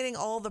 mitigating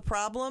all the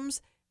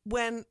problems,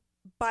 when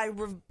by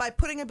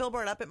putting a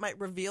billboard up, it might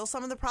reveal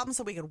some of the problems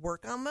so we could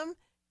work on them,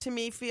 to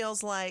me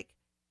feels like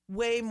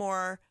way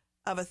more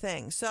of a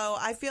thing. So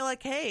I feel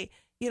like, hey,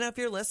 if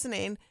you're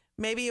listening,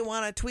 maybe you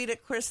want to tweet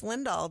at Chris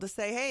Lindahl to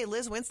say, hey,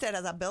 Liz Winstead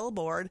has a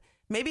billboard.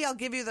 Maybe I'll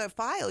give you the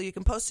file. You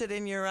can post it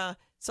in your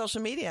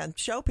social media and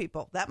show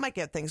people. That might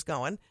get things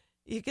going.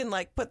 You can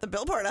put the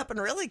billboard up and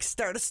really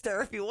start a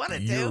stir if you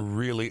wanted to. You're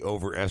really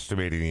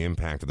overestimating the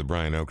impact of the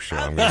Brian Oak Show.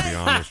 I'm going to be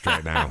honest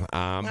right now.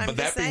 But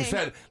that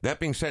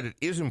being said, it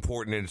is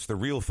important, and it's the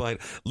real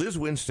fight. Liz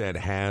Winstead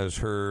has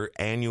her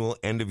annual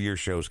end-of-year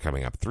shows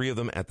coming up. 3 of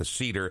them at the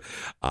Cedar.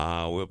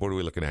 What are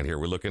we looking at here?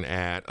 We're looking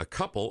at a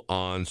couple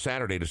on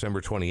Saturday,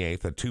 December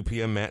 28th, at 2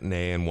 p.m.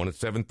 matinee and one at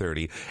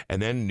 7:30, and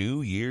then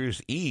New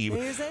Year's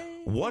Eve.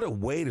 What a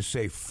way to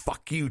say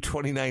fuck you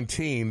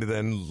 2019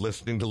 than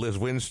listening to Liz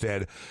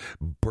Winstead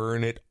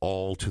burn it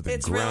all to the ground.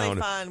 It's really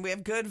fun. We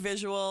have good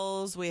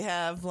visuals. We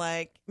have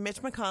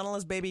Mitch McConnell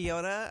as Baby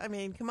Yoda. I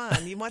mean, come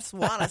on, you must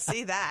want to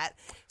see that.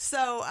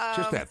 So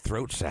just that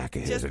throat sack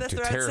of his, it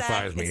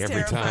terrifies me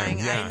every time.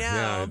 I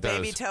know,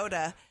 Baby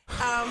Toda.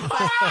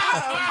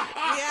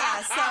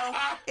 Yeah, so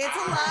it's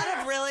a lot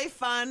of really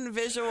fun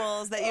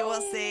visuals that you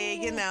will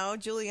see. You know,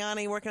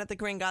 Giuliani working at the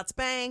Gringotts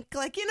Bank.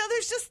 Like, you know,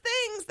 there's just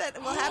things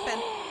that will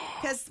happen.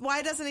 Because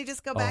why doesn't he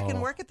just go back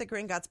and work at the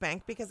Gringotts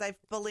Bank? Because I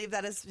believe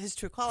that is his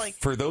true calling.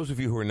 For those of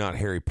you who are not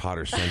Harry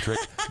Potter centric,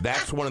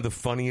 that's one of the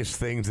funniest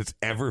things that's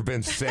ever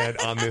been said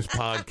on this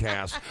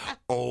podcast.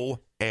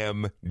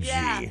 OMG.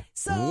 Yeah.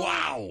 So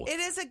wow. It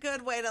is a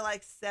good way to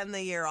like send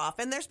the year off.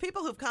 And there's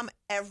people who've come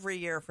every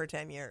year for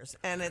 10 years.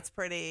 And it's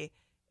pretty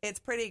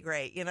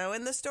great, you know.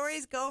 And the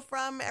stories go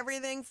from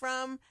everything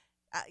from,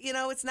 you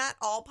know, it's not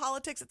all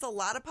politics. It's a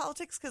lot of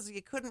politics because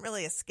you couldn't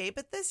really escape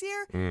it this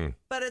year.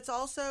 But it's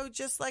also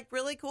just like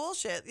really cool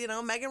shit. You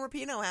know, Megan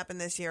Rapinoe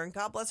happened this year and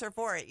God bless her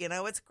for it. You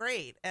know, it's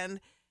great. And,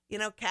 you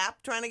know, Cap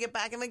trying to get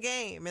back in the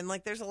game. And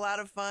like there's a lot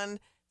of fun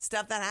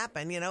stuff that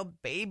happened. You know,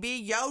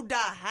 Baby Yoda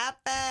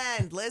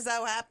happened.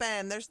 Lizzo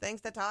happened. There's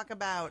things to talk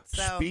about.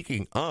 So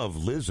speaking of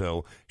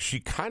Lizzo, she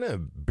kind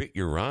of bit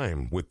your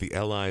rhyme with the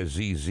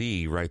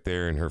Lizz right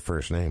there in her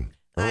first name.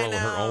 Well,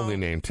 her only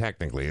name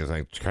technically is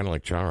like kind of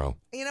like Charo.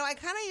 You know, I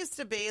kind of used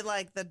to be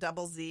like the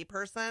double Z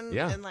person.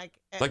 Yeah. And like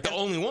the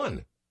only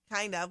one.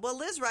 Kind of. Well,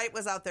 Liz Wright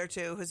was out there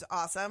too, who's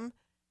awesome.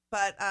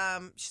 But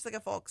she's like a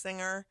folk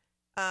singer.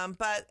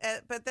 But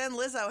then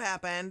Lizzo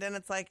happened and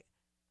it's like,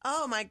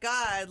 oh my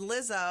God,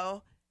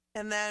 Lizzo.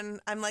 And then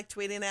I'm like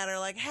tweeting at her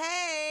like,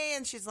 hey.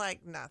 And she's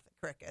like, nothing,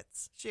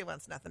 crickets. She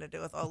wants nothing to do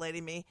with old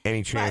lady me.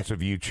 Any chance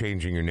of you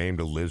changing your name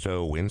to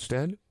Lizzo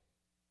Winstead?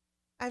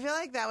 I feel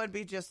like that would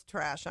be just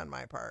trash on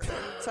my part.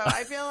 So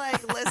I feel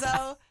like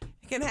Lizzo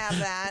can have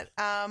that.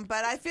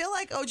 But I feel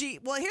like OG,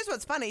 well, here's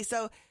what's funny.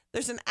 So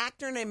there's an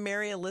actor named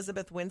Mary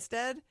Elizabeth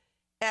Winstead.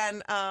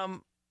 And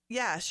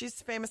yeah,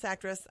 she's a famous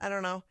actress. I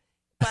don't know.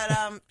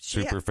 But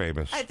super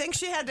famous. I think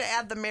she had to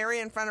add the Mary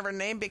in front of her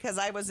name because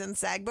I was in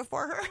SAG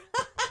before her.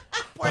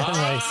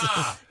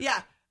 Yeah.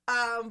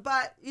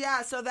 But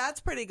yeah, so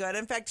that's pretty good.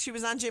 In fact, she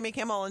was on Jimmy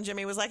Kimmel and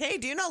Jimmy was like, hey,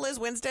 do you know Liz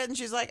Winstead? And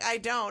she's like, I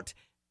don't.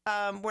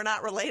 We're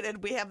not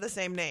related. We have the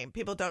same name.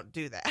 People don't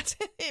do that.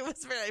 It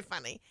was very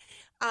funny.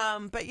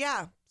 But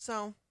yeah,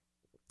 so.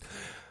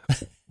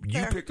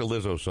 You picked a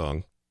Lizzo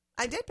song.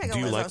 I did pick a Lizzo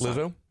song. Do you like song.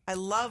 Lizzo? I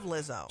love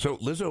Lizzo. So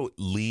Lizzo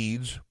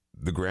leads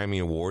the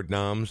Grammy Award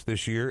noms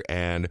this year.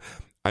 And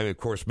I mean, of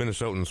course,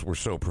 Minnesotans were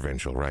so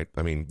provincial, right?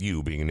 I mean,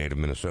 you being a native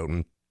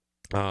Minnesotan.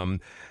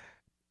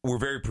 We're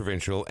very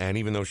provincial, and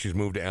even though she's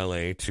moved to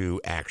L.A.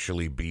 to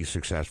actually be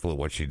successful at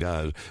what she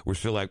does, we're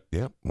still like,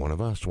 yep, one of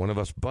us.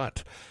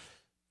 But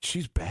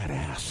she's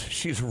badass.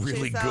 She's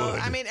really good.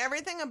 I mean,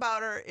 everything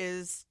about her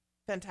is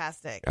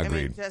fantastic. Agreed.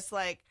 I mean, just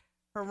like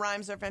her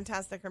rhymes are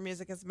fantastic. Her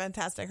music is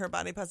fantastic. Her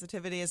body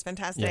positivity is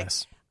fantastic.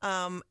 Yes.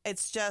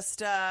 It's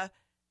just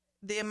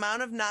the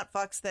amount of not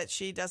fucks that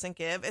she doesn't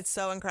give. It's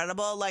so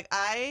incredible. Like,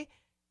 I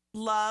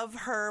love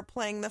her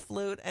playing the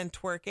flute and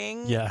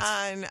twerking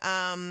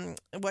on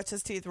what's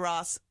his teeth,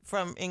 Ross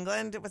from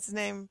England. What's his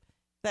name?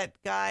 That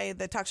guy,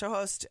 the talk show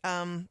host.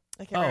 I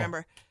can't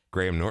remember.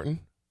 Graham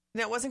Norton?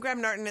 No, it wasn't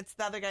Graham Norton. It's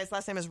the other guy's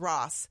last name is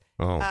Ross.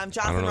 Oh,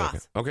 Jonathan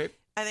Ross. Okay.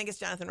 I think it's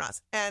Jonathan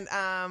Ross. And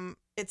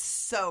it's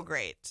so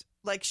great.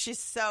 Like, she's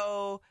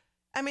so,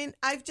 I mean,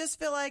 I just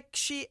feel like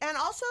and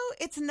also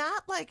it's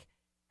not like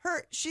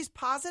she's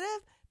positive,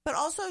 but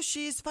also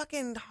she's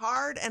fucking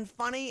hard and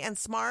funny and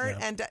smart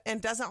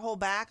and doesn't hold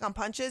back on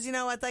punches. You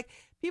know, it's like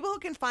people who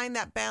can find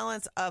that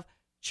balance of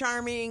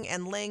charming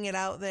and laying it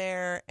out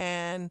there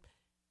and,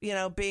 you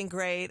know, being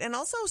great and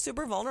also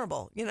super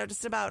vulnerable, you know,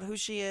 just about who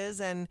she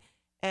is. And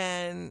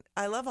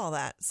I love all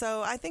that.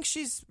 So I think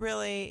she's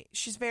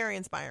very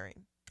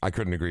inspiring. I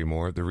couldn't agree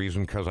more. The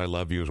reason, 'Cause I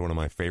Love You, is one of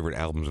my favorite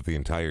albums of the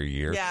entire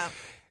year. Yeah.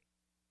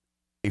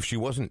 If she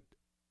wasn't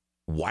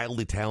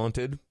wildly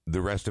talented,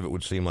 the rest of it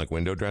would seem like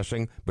window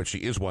dressing, but she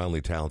is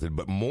wildly talented.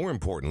 But more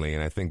importantly,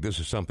 and I think this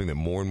is something that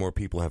more and more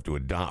people have to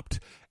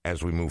adopt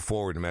as we move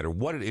forward, no matter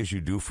what it is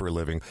you do for a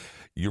living,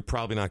 you're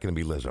probably not going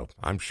to be Lizzo.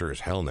 I'm sure as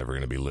hell never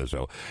going to be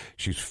Lizzo.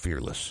 She's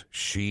fearless.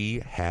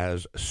 She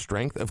has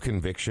strength of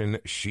conviction.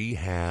 She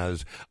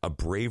has a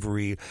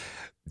bravery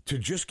to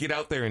just get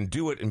out there and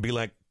do it and be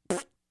like,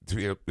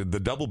 the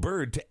double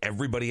bird to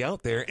everybody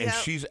out there. And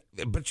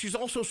she's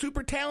also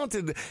super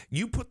talented.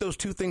 You put those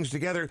two things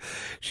together,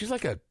 she's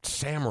like a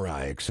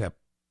samurai, except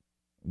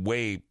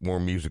way more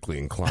musically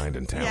inclined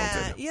and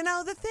talented. Yeah, you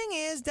know, the thing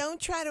is,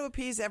 don't try to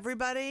appease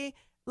everybody.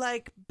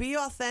 Like, be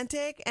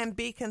authentic and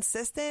be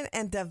consistent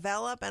and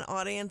develop an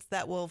audience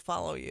that will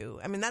follow you.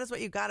 I mean, that is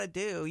what you got to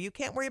do. You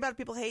can't worry about if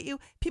people hate you.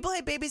 People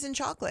hate babies in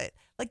chocolate.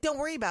 Like, don't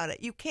worry about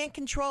it. You can't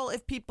control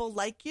if people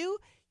like you.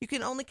 You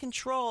can only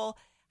control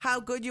how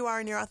good you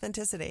are in your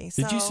authenticity.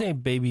 So, did you say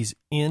babies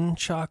in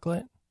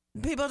chocolate?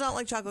 People don't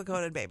like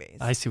chocolate-coated babies.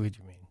 I see what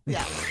you mean.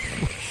 Yeah.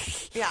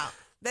 Yeah.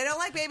 They don't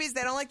like babies.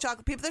 They don't like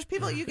chocolate. There's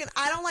people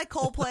I don't like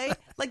Coldplay.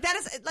 Like, that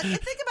is, like,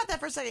 think about that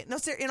for a second. No,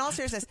 in all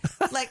seriousness.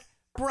 Like,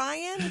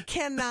 Brian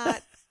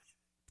cannot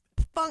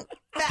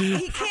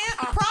he can't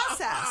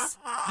process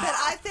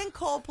that I think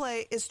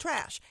Coldplay is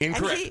trash.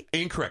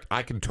 Incorrect.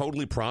 I can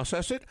totally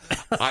process it.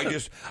 I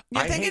just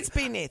it's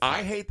beneath.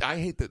 I hate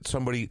that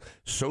somebody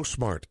so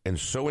smart and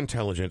so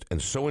intelligent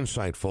and so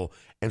insightful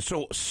and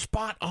so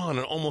spot on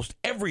almost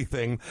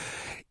everything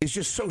is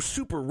just so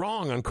super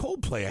wrong on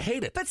Coldplay. I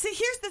hate it. But see,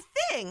 here's the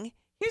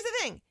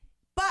thing.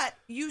 But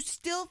you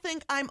still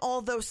think I'm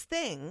all those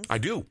things. I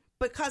do.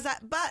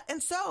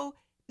 So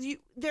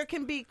there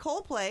can be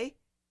Coldplay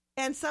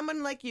and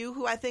someone like you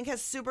who I think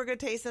has super good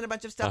taste in a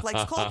bunch of stuff like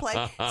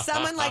Coldplay.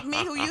 Someone like me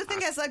who you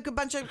think has like a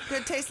bunch of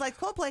good taste like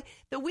Coldplay.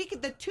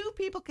 The two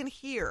people can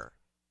hear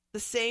the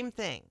same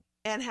thing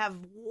and have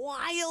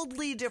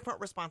wildly different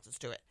responses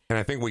to it. And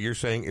I think what you're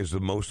saying is the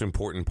most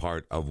important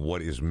part of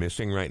what is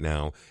missing right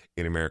now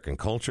in American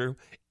culture,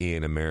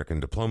 in American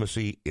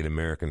diplomacy, in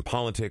American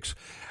politics,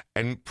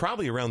 and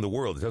probably around the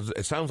world.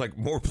 It sounds like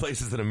more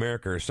places than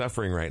America are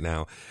suffering right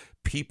now.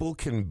 People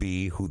can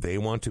be who they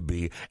want to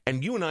be.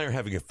 And you and I are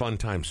having a fun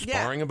time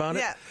sparring about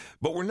it.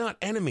 But we're not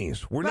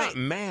enemies. We're not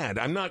mad.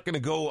 I'm not going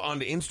to go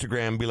onto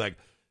Instagram and be like,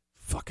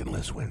 fucking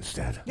Liz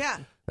Winstead. Yeah.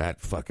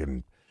 That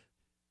fucking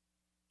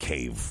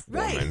cave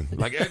woman.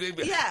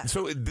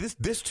 So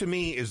this to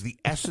me is the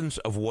essence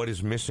of what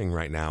is missing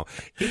right now.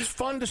 It's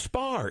fun to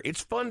spar.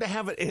 It's fun to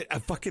have a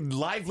fucking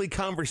lively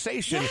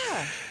conversation.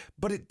 Yeah.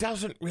 But it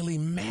doesn't really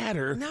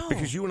matter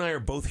because you and I are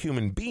both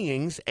human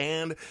beings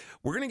and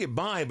we're going to get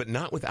by, but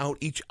not without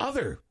each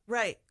other.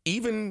 Right.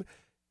 Even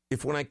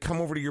if when I come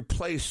over to your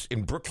place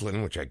in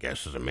Brooklyn, which I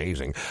guess is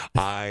amazing,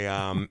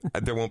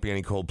 there won't be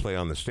any Coldplay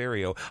on the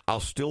stereo. I'll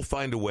still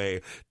find a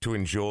way to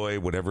enjoy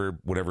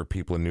whatever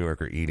people in New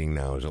York are eating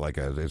now. Is it like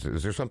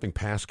is there something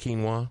past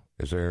quinoa?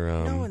 Is there?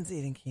 No one's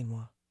eating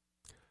quinoa.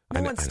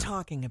 No one's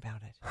talking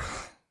about it.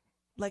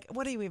 Like,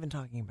 what are you even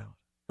talking about?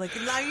 Like,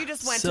 now you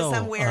just went to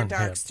some weird,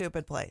 dark,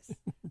 stupid place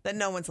that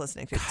no one's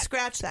listening to.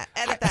 Scratch that.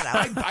 Edit that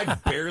out. I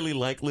barely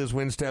like Liz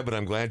Winstead, but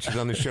I'm glad she's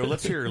on the show.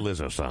 Let's hear her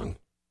Lizzo song.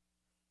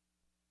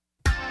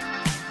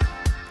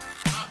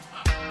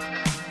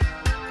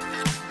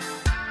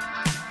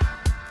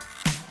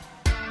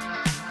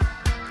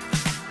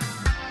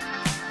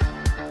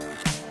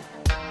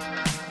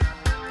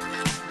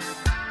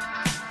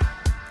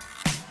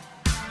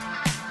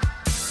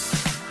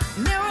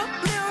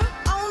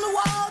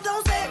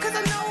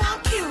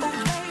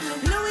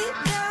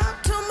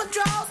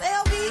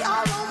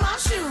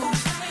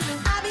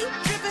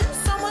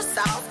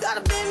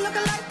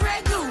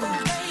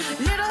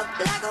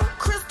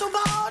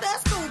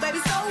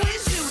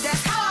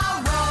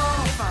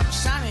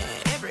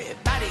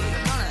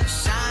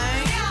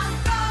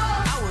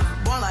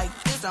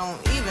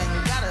 Don't even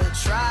gotta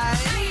try.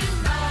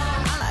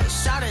 I like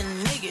shot a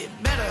nigga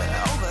better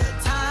over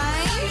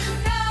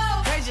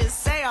time. They just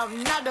say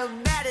I'm not the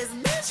baddest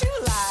bitch you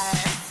like.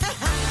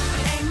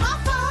 Ain't my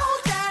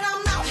fault that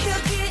I'm out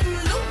here getting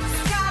loose.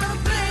 Gotta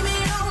blame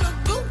it on the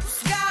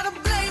goose. Gotta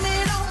blame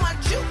it on my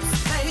juice,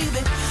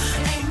 baby.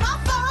 Ain't my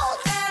fault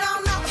that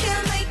I'm out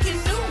here making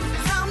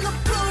news. Time to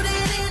put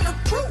it in the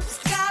proof.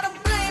 Gotta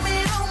blame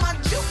it on my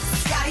juice.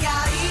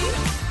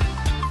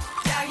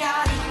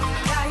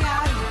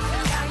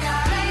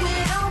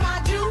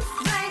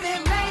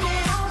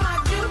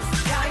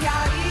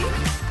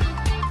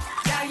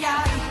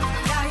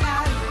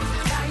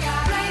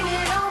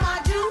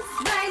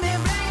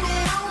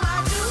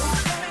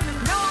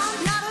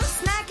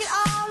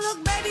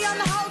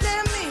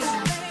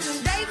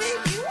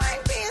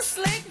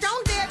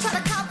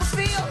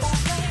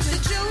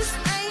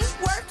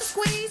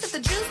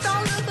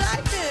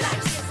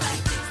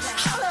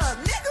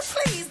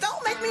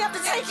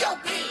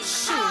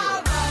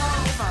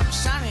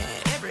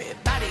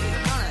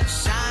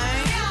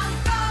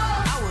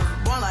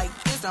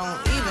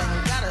 Don't even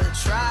gotta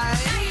try.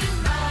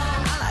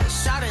 I like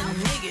shot a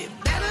nigga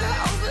better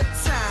over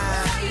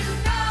time.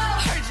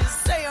 Heard you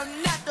say I'm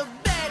not the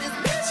baddest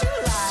bitch you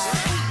like.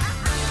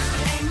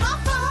 Ain't my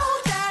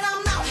fault that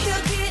I'm out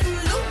here getting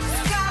loose.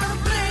 Gotta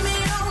blame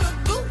it on the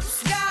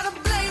goose. Gotta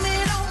blame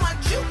it on my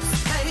juice,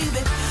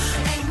 baby.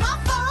 Ain't my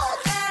fault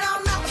that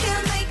I'm out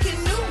here making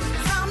news.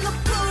 Time to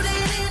put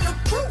it in the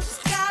proof.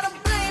 Gotta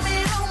blame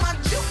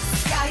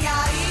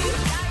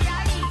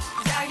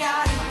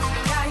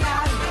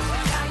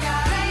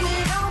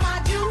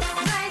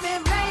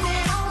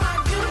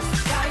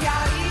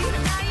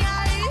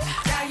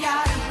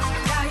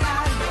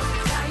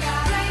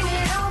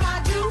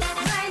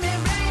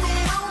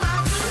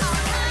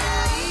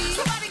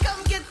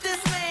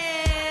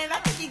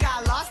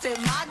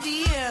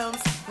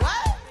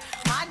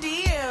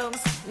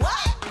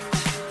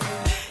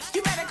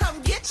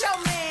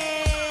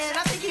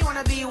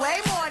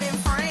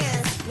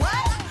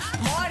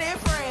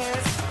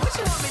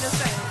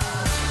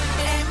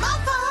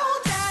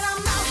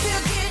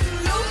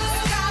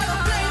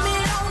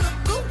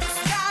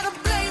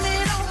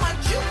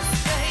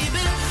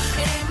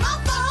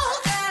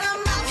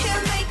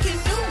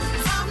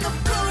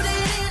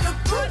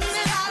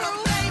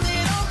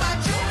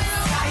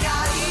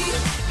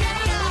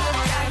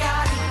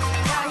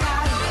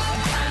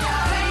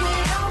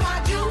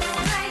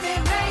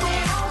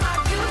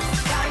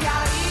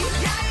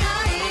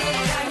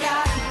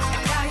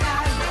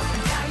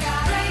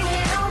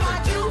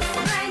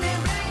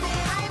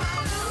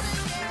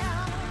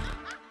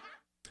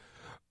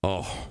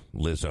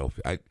Lizzo.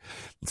 I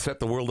set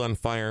the world on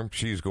fire.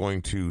 She's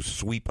going to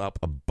sweep up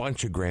a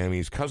bunch of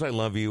Grammys. 'Cause I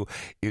Love You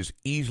is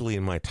easily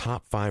in my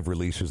top 5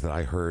 releases that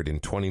I heard in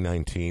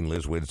 2019.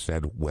 Liz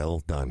Winstead, well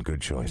done.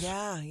 Good choice.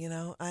 Yeah,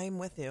 I'm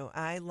with you.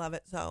 I love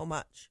it so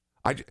much.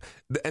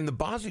 And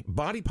the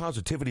body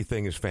positivity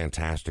thing is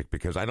fantastic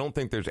because I don't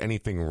think there's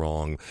anything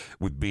wrong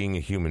with being a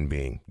human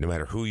being, no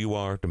matter who you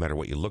are, no matter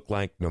what you look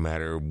like, no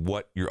matter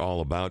what you're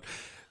all about.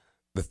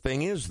 The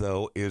thing is,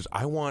 though, is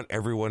I want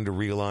everyone to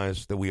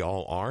realize that we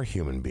all are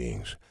human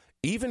beings.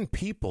 Even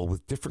people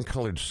with different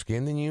colored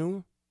skin than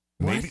you.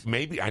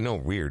 Maybe I know,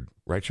 weird,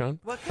 right, Sean?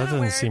 That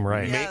doesn't seem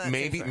right. Yeah,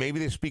 maybe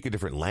they speak a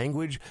different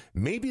language.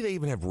 Maybe they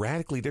even have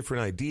radically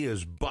different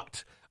ideas,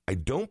 but I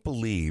don't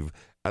believe,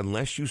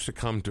 unless you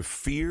succumb to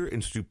fear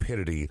and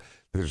stupidity,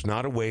 there's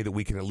not a way that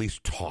we can at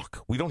least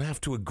talk. We don't have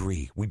to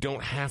agree. We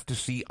don't have to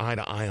see eye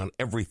to eye on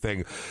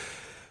everything.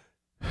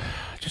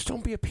 Just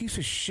don't be a piece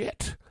of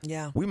shit.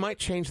 Yeah. We might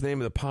change the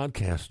name of the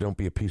podcast, Don't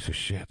Be a Piece of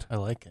Shit. I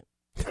like it.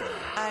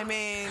 I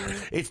mean,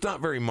 it's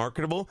not very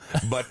marketable,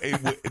 but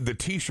the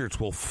T-shirts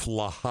will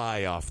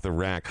fly off the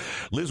rack.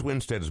 Liz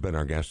Winstead has been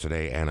our guest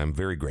today, and I'm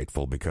very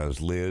grateful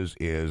because Liz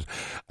is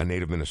a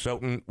native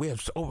Minnesotan.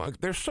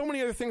 There's so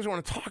many other things I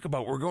want to talk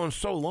about. We're going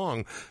so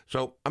long.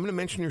 So I'm going to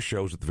mention your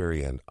shows at the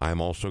very end. I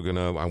want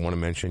to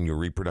mention your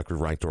reproductive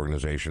rights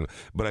organization,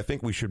 but I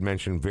think we should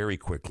mention very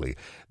quickly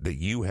that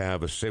you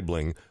have a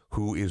sibling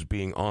who is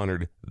being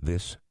honored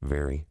this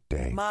very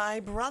day.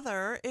 My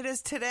brother,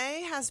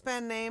 today has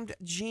been named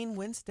Gene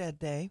Winstead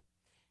Day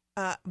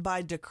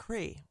by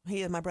decree.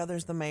 My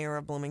brother's the mayor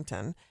of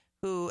Bloomington,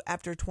 who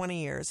after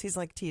 20 years, he's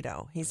like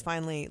Tito. He's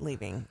finally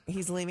leaving.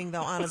 He's leaving,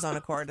 though, on his own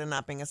accord and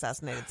not being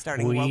assassinated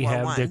starting World War I. We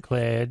have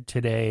declared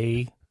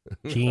today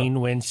Gene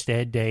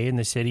Winstead Day in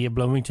the city of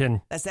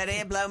Bloomington. The city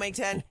of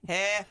Bloomington,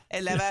 here,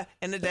 11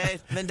 in the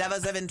day of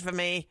endeavors of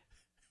infamy.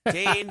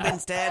 Gene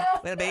Winstead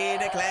will be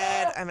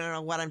declared. I don't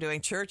know what I'm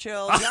doing.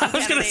 Churchill. I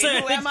was going to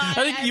say, who am I? I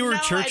think you were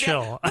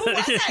Churchill. Who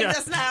was I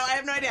just now? I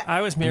have no idea.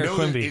 I was Mayor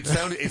Quimby.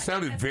 It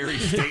sounded very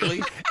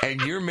stately,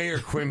 and your Mayor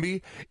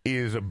Quimby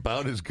is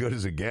about as good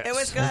as it gets. It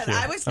was good.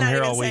 I was not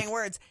even saying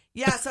words.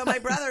 Yeah, so my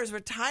brother is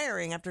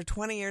retiring after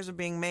 20 years of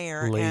being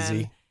mayor.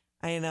 Lazy. And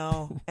I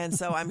know. And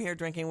so I'm here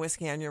drinking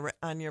whiskey on your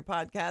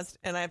podcast,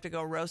 and I have to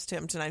go roast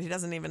him tonight. He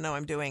doesn't even know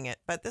I'm doing it.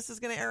 But this is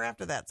going to air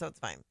after that, so it's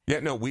fine. Yeah,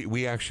 no,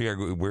 we actually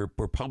are. We're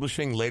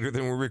publishing later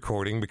than we're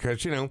recording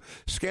because,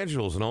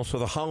 schedules and also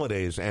the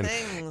holidays. And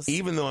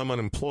even though I'm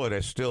unemployed,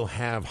 I still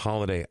have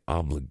holiday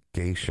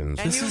obligations.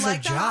 And this you is like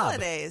a the job.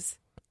 holidays.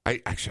 I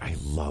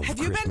love Have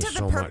you Christmas been to the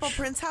so Purple much.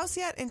 Prince house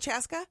yet in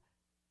Chaska?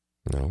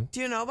 No. Do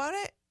you know about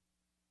it?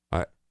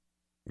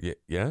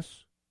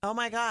 Yes? Oh,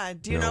 my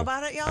God. Do you No, know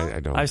about it, y'all? I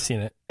don't. I've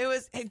seen it. It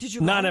was. Hey, did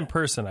you? Not go? in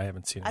person. I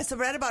haven't seen it. I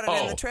read about it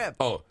in the trip.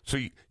 Oh, so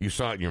you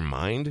saw it in your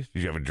mind?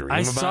 Did you have a dream about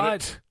I it? saw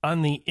it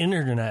on the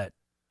internet.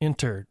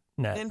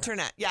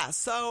 Internet. Yeah.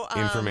 So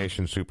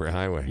Information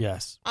superhighway.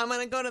 Yes. I'm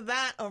gonna go to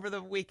that over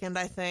the weekend,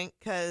 I think,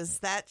 because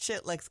that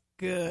shit looks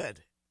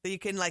good. So you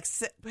can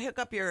hook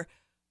up your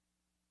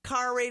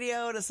car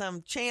radio to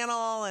some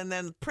channel, and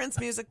then Prince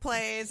music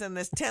plays, and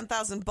there's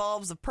 10,000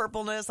 bulbs of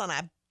purpleness on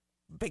a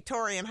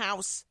Victorian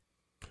house.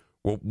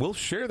 Well, we'll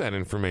share that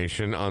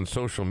information on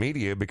social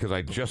media because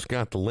I just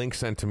got the link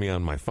sent to me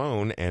on my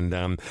phone.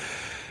 And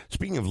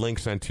speaking of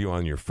links sent to you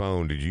on your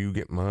phone, did you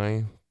get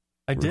my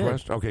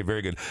request? Did. Okay,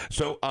 very good.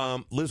 So,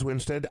 Liz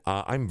Winstead,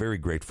 I'm very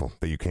grateful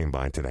that you came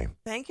by today.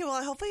 Thank you.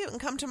 Well, hopefully you can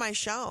come to my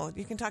show.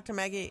 You can talk to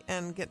Maggie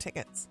and get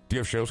tickets. Do you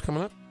have shows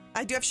coming up?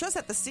 I do have shows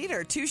at the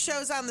Cedar. 2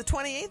 shows on the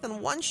 28th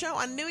and 1 show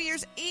on New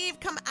Year's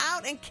Eve. Come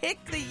out and kick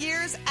the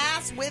year's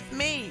ass with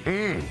me.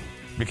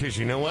 Because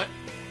you know what?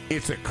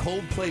 It's a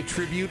Coldplay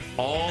tribute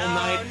all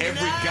night,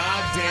 every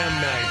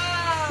goddamn night.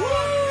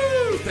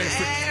 Woo! Thanks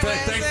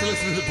for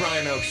listening to the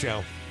Brian Oak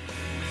Show.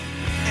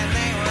 And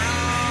they were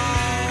all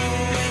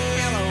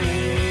yellow.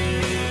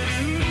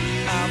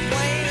 I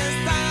played a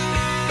song.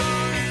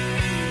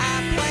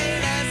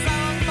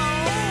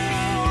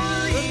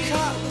 Look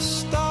at the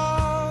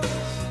stars,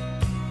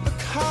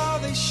 look how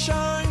they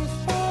shine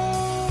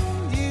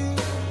for you.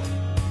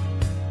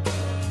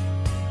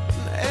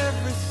 And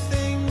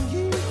everything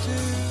you do,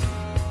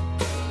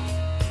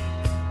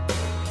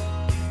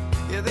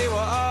 yeah, they were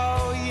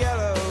all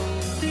yellow.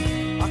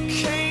 I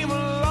came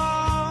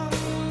along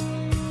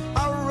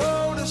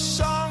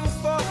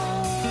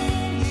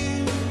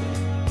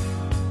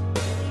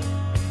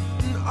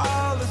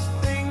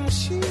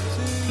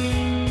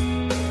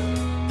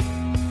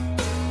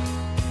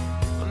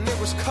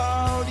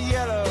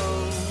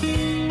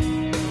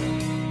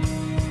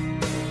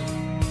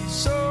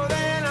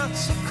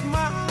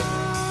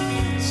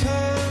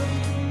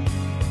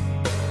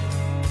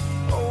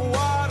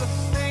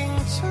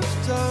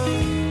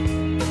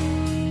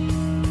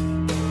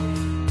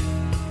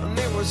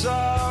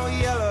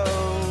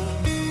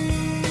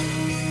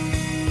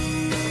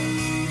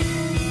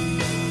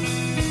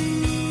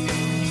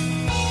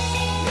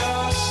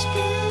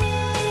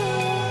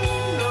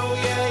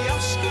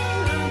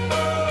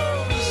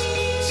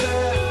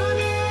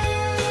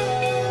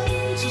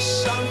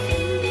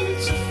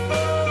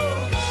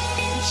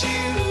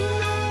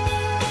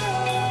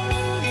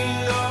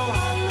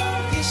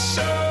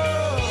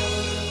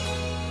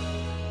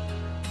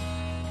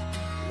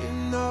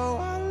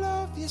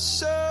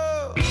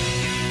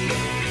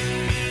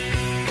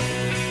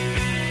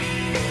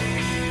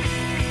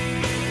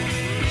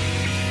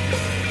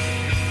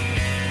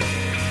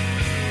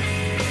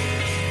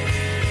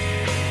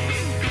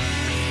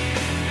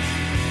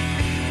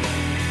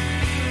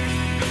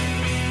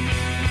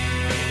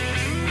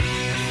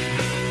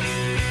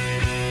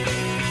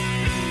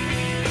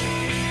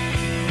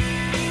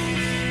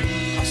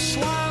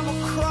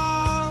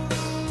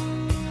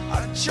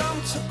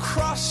jumped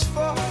across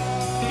for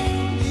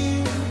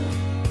you.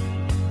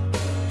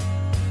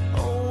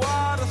 Oh,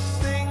 what a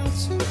thing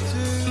to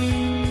do.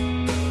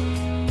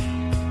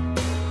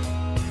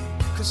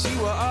 'Cause you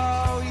were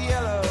all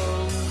yellow.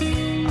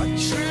 I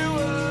drew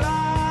a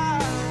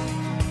line.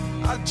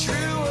 I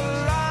drew a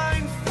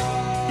line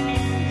for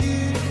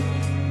you.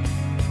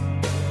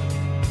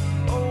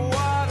 Oh,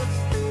 what a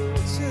thing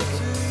to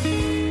do.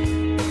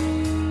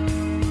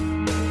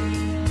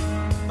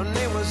 And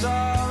it was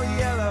all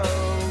yellow.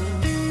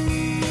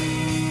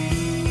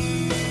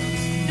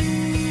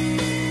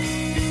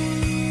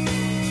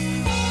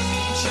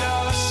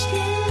 Your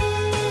skin,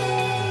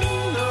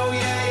 oh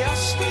yeah, your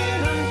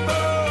skin and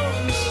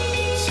bones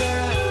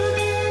turn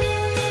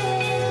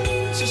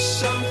into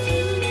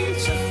something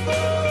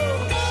beautiful.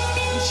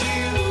 And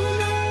you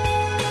know,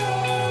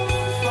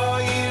 for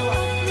you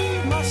I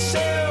bleed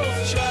myself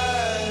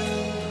dry.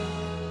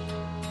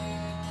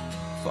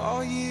 For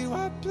you I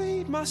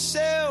bleed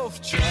myself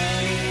dry.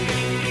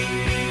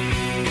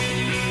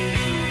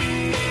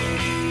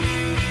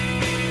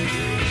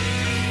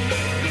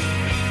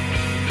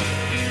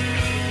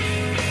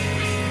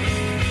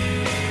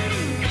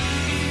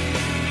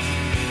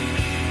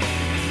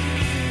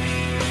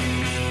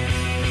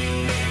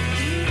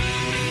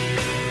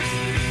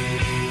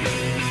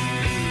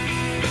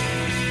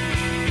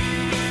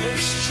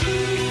 It's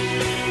true.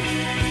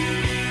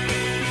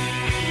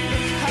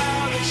 Look how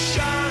they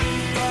shine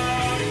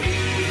for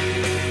you.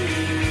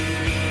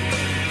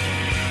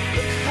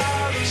 Look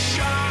how they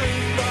shine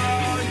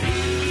for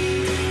you.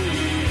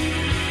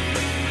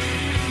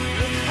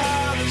 Look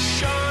how they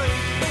shine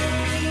for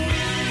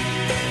you.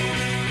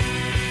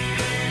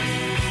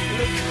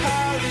 Look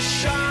how they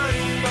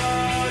shine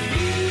for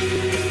you.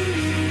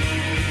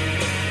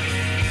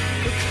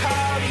 Look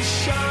how they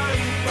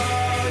shine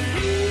for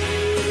you.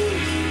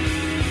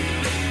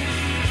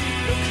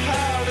 Look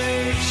how they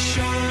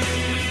shine.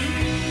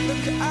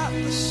 Look at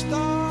the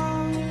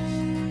stars.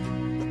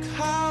 Look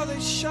how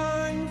they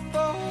shine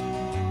for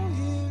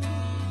you.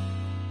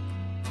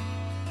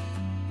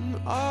 And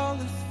all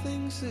the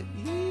things that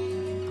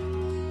you